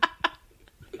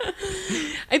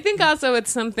 I think also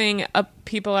it's something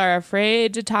people are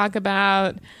afraid to talk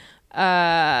about.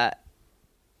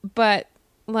 But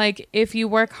like if you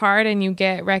work hard and you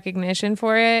get recognition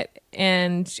for it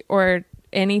or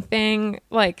anything,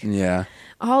 like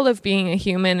all of being a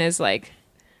human is like,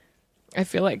 I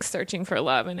feel like searching for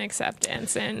love and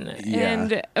acceptance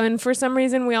and for some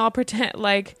reason we all pretend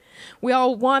like we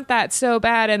all want that so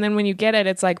bad, and then when you get it,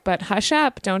 it's like, but hush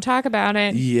up, don't talk about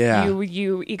it. Yeah.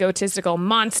 You egotistical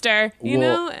monster. You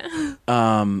know?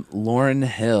 Lauryn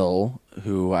Hill,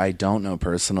 who I don't know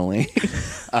personally,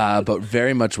 but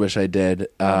very much wish I did.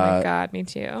 Oh my God, me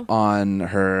too. On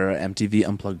her MTV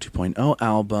Unplugged 2.0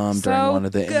 album during one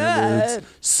of the interludes.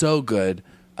 So good.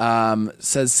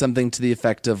 Says something to the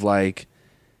effect of like,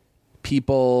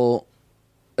 people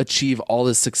achieve all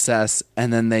this success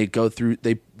and then they go through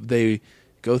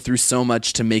so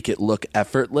much to make it look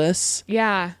effortless.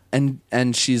 Yeah.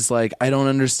 And she's like, I don't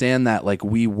understand that. Like,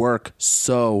 we work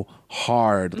so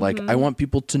hard. Like, I want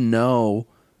people to know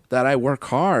that I work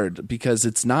hard because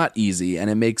it's not easy, and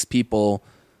it makes people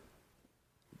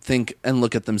think and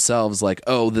look at themselves like,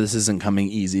 oh, this isn't coming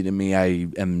easy to me. I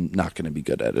am not going to be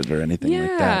good at it or anything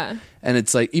like that. And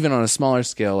it's like, even on a smaller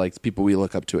scale, like people we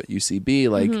look up to at UCB,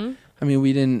 like, I mean,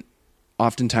 we didn't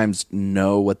oftentimes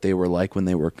know what they were like when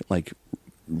they were like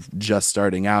just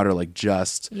starting out or like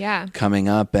just coming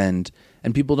up. And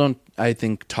people don't, I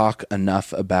think, talk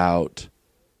enough about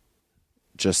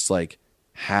just like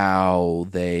how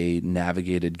they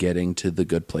navigated getting to the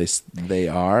good place they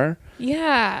are.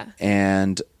 Yeah.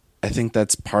 And I think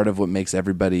that's part of what makes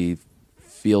everybody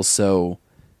feel so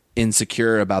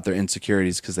insecure about their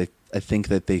insecurities, because I think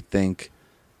that they think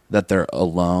that they're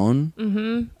alone.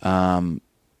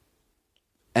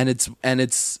 And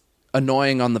it's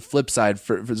annoying on the flip side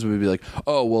for somebody to be like,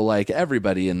 oh, well, like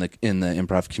everybody in the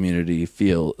improv community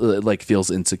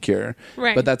feels insecure.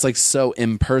 Right. But that's like so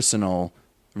impersonal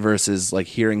versus like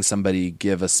hearing somebody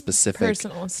give a specific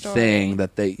personal story thing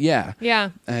that they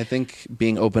and I think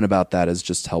being open about that is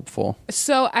just helpful.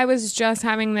 So I was just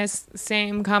having this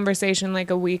same conversation like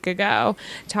a week ago,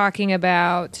 talking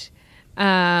about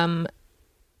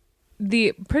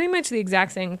the pretty much the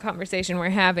exact same conversation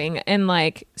we're having, and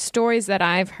like stories that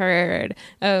I've heard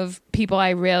of people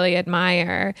I really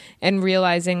admire and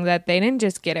realizing that they didn't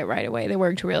just get it right away. They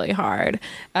worked really hard.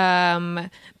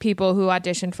 People who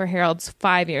auditioned for Harold's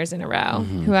 5 years in a row,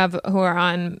 who are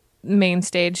on main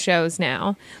stage shows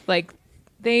now. Like,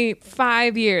 they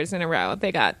 5 years in a row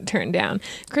they got turned down.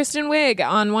 Kristen Wiig,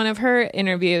 on one of her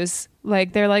interviews,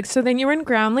 like, they're like, so then you were in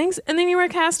Groundlings and then you were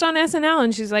cast on SNL,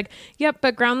 and she's like, yep,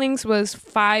 but Groundlings was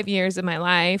 5 years of my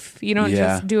life. You don't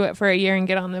just do it for a year and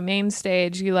get on the main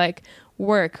stage. You like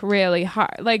work really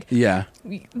hard. Like,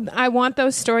 I want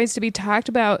those stories to be talked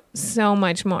about so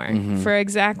much more for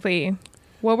exactly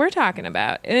what we're talking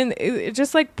about. And it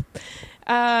just like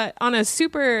on a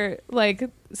super like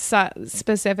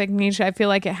specific niche, I feel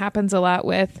like it happens a lot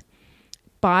with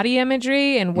body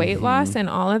imagery and weight loss and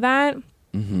all of that.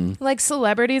 Like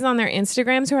celebrities on their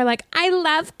Instagrams who are like, I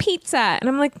love pizza. And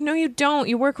I'm like, no, you don't.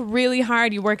 You work really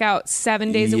hard. You work out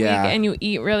 7 days a week and you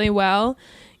eat really well.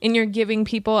 And you're giving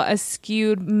people a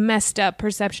skewed, messed up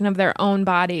perception of their own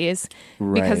bodies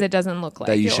because it doesn't look like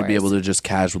that. You yours. should be able to just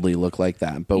casually look like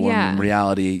that. But when in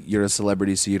reality, you're a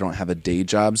celebrity, so you don't have a day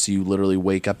job. So you literally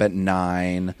wake up at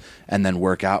 9 and then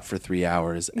work out for 3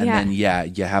 hours. And then,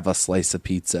 you have a slice of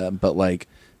pizza. But like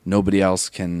nobody else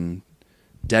can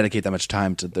dedicate that much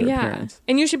time to their appearance.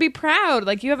 And you should be proud.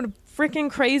 Like, you have a freaking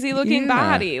crazy looking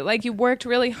body. Like, you worked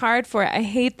really hard for it. I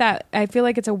hate that. I feel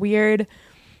like it's a weird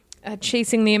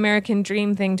chasing the American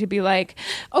dream thing to be like,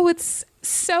 oh, it's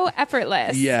so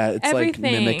effortless. Yeah, it's everything.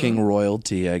 Like mimicking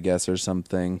royalty, I guess, or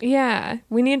something. Yeah,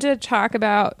 we need to talk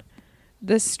about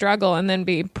the struggle and then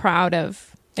be proud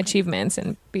of achievements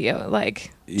and be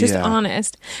like just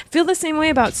honest. I feel the same way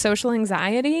about social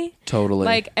anxiety. Totally.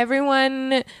 Like,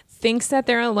 everyone thinks that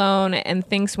they're alone and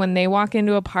thinks when they walk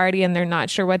into a party and they're not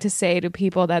sure what to say to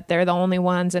people that they're the only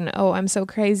ones and, oh, I'm so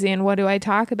crazy and what do I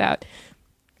talk about?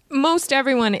 Most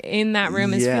everyone in that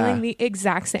room is feeling the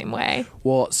exact same way.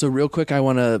 Well, so real quick, I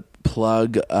want to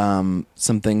plug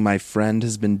something my friend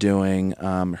has been doing.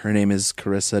 Her name is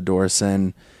Carissa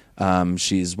Dorson.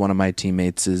 She's one of my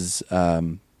teammates'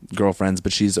 girlfriends,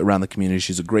 but she's around the community.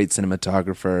 She's a great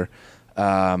cinematographer.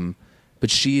 But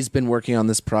she's been working on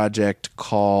this project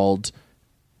called,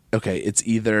 it's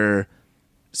either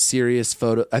serious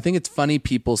photo. I think it's funny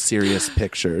people, serious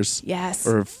pictures. Yes.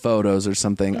 Or photos or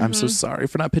something. I'm so sorry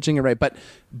for not pitching it right.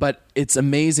 But it's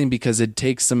amazing because it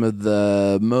takes some of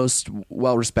the most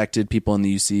well-respected people in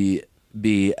the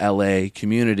UCB LA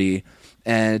community,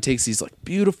 and it takes these like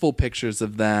beautiful pictures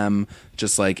of them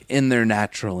just like in their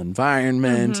natural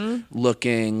environment,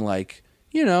 looking like,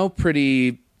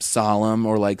 pretty solemn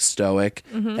or like stoic.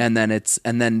 And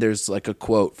then there's like a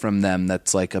quote from them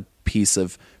that's like a piece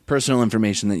of personal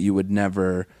information that you would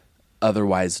never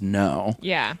otherwise know.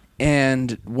 Yeah.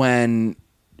 And when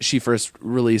she first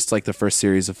released like the first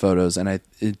series of photos, and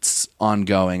it's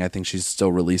ongoing, I think she's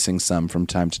still releasing some from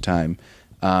time to time.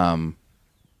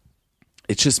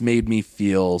 It just made me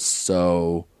feel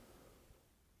so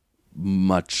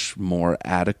much more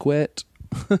adequate.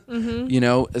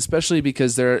 Especially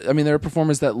because there are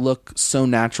performers that look so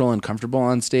natural and comfortable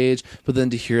on stage, but then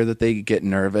to hear that they get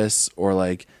nervous or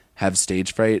like have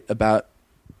stage fright about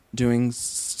doing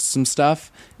some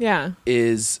stuff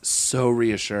is so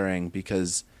reassuring,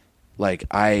 because like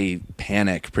I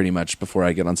panic pretty much before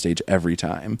I get on stage every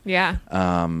time.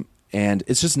 And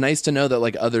it's just nice to know that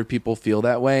like other people feel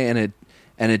that way, and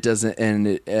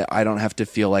I don't have to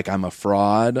feel like I'm a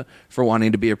fraud for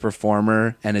wanting to be a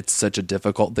performer, and it's such a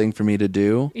difficult thing for me to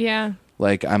do.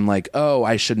 Like, I'm like, oh,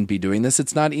 I shouldn't be doing this.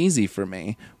 It's not easy for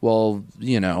me. Well,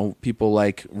 people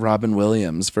like Robin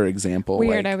Williams, for example.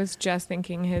 Weird. Like, I was just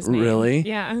thinking his name. Really?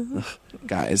 Yeah.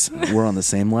 Guys, we're on the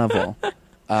same level.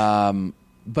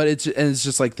 But it's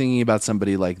just like thinking about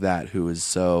somebody like that who is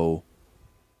so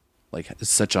like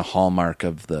such a hallmark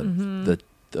of the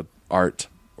art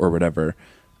or whatever,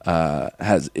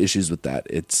 has issues with that.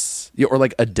 It's or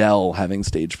like Adele having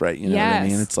stage fright. You know what I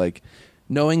mean? It's like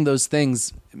knowing those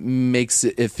things makes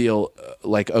it feel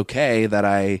like okay that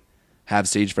I have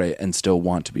stage fright and still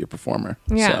want to be a performer.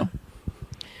 Yeah. So.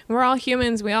 We're all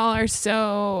humans. We all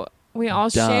dumb.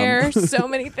 Share so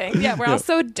many things. Yeah, we're all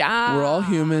so dumb. We're all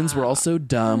humans. We're all so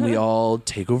dumb. We all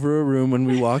take over a room when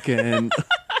we walk in.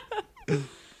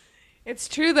 It's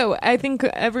true, though. I think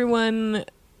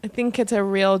it's a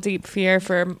real deep fear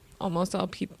for almost all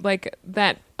people, like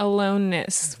that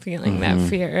aloneness feeling, that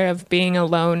fear of being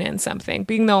alone in something,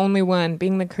 being the only one,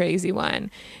 being the crazy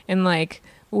one. And like,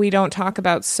 we don't talk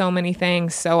about so many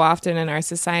things so often in our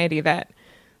society that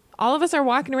all of us are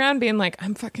walking around being like,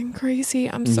 I'm fucking crazy.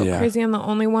 I'm so crazy. I'm the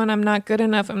only one. I'm not good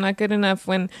enough. I'm not good enough.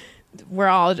 When we're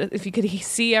all just, if you could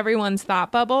see everyone's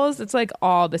thought bubbles, it's like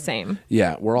all the same.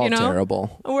 Yeah, we're all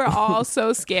terrible. We're all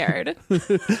so scared.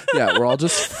 Yeah, we're all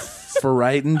just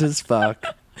frightened as fuck.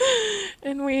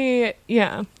 And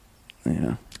yeah.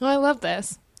 Oh, I love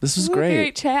this. This was great.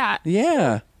 Great chat.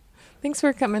 Yeah. Thanks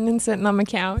for coming and sitting on my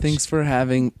couch. Thanks for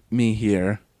having me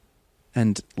here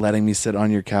and letting me sit on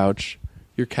your couch.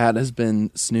 Your cat has been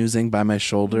snoozing by my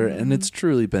shoulder, and it's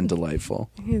truly been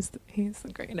delightful. He's the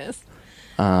greatest.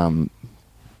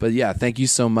 But yeah, thank you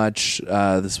so much.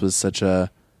 This was such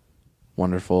a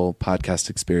wonderful podcast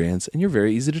experience, and you're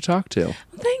very easy to talk to.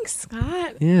 Thanks,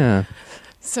 Scott. Yeah.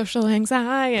 Social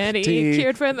anxiety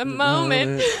cured for the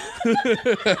moment.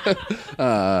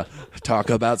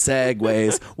 Talk about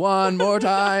segues one more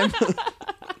time.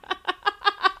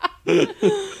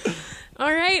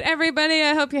 All right, everybody.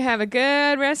 I hope you have a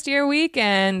good rest of your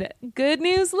weekend. Good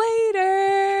news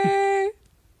later.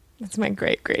 That's my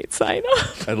great, great sign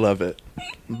off. I love it.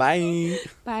 Bye.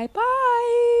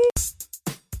 Bye-bye.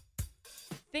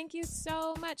 Thank you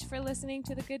so much for listening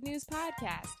to the Good News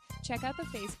Podcast. Check out the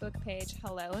Facebook page,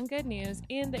 Hello and Good News,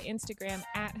 and the Instagram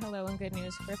at Hello and Good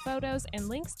News for photos and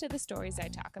links to the stories I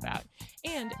talk about.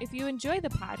 And if you enjoy the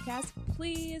podcast,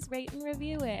 please rate and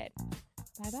review it.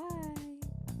 Bye-bye.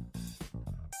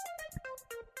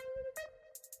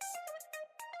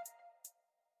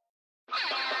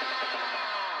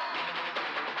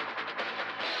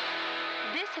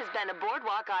 This has been a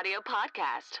Boardwalk Audio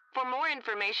podcast. For more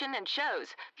information and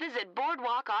shows, visit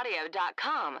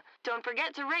boardwalkaudio.com. Don't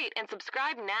forget to rate and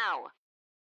subscribe now.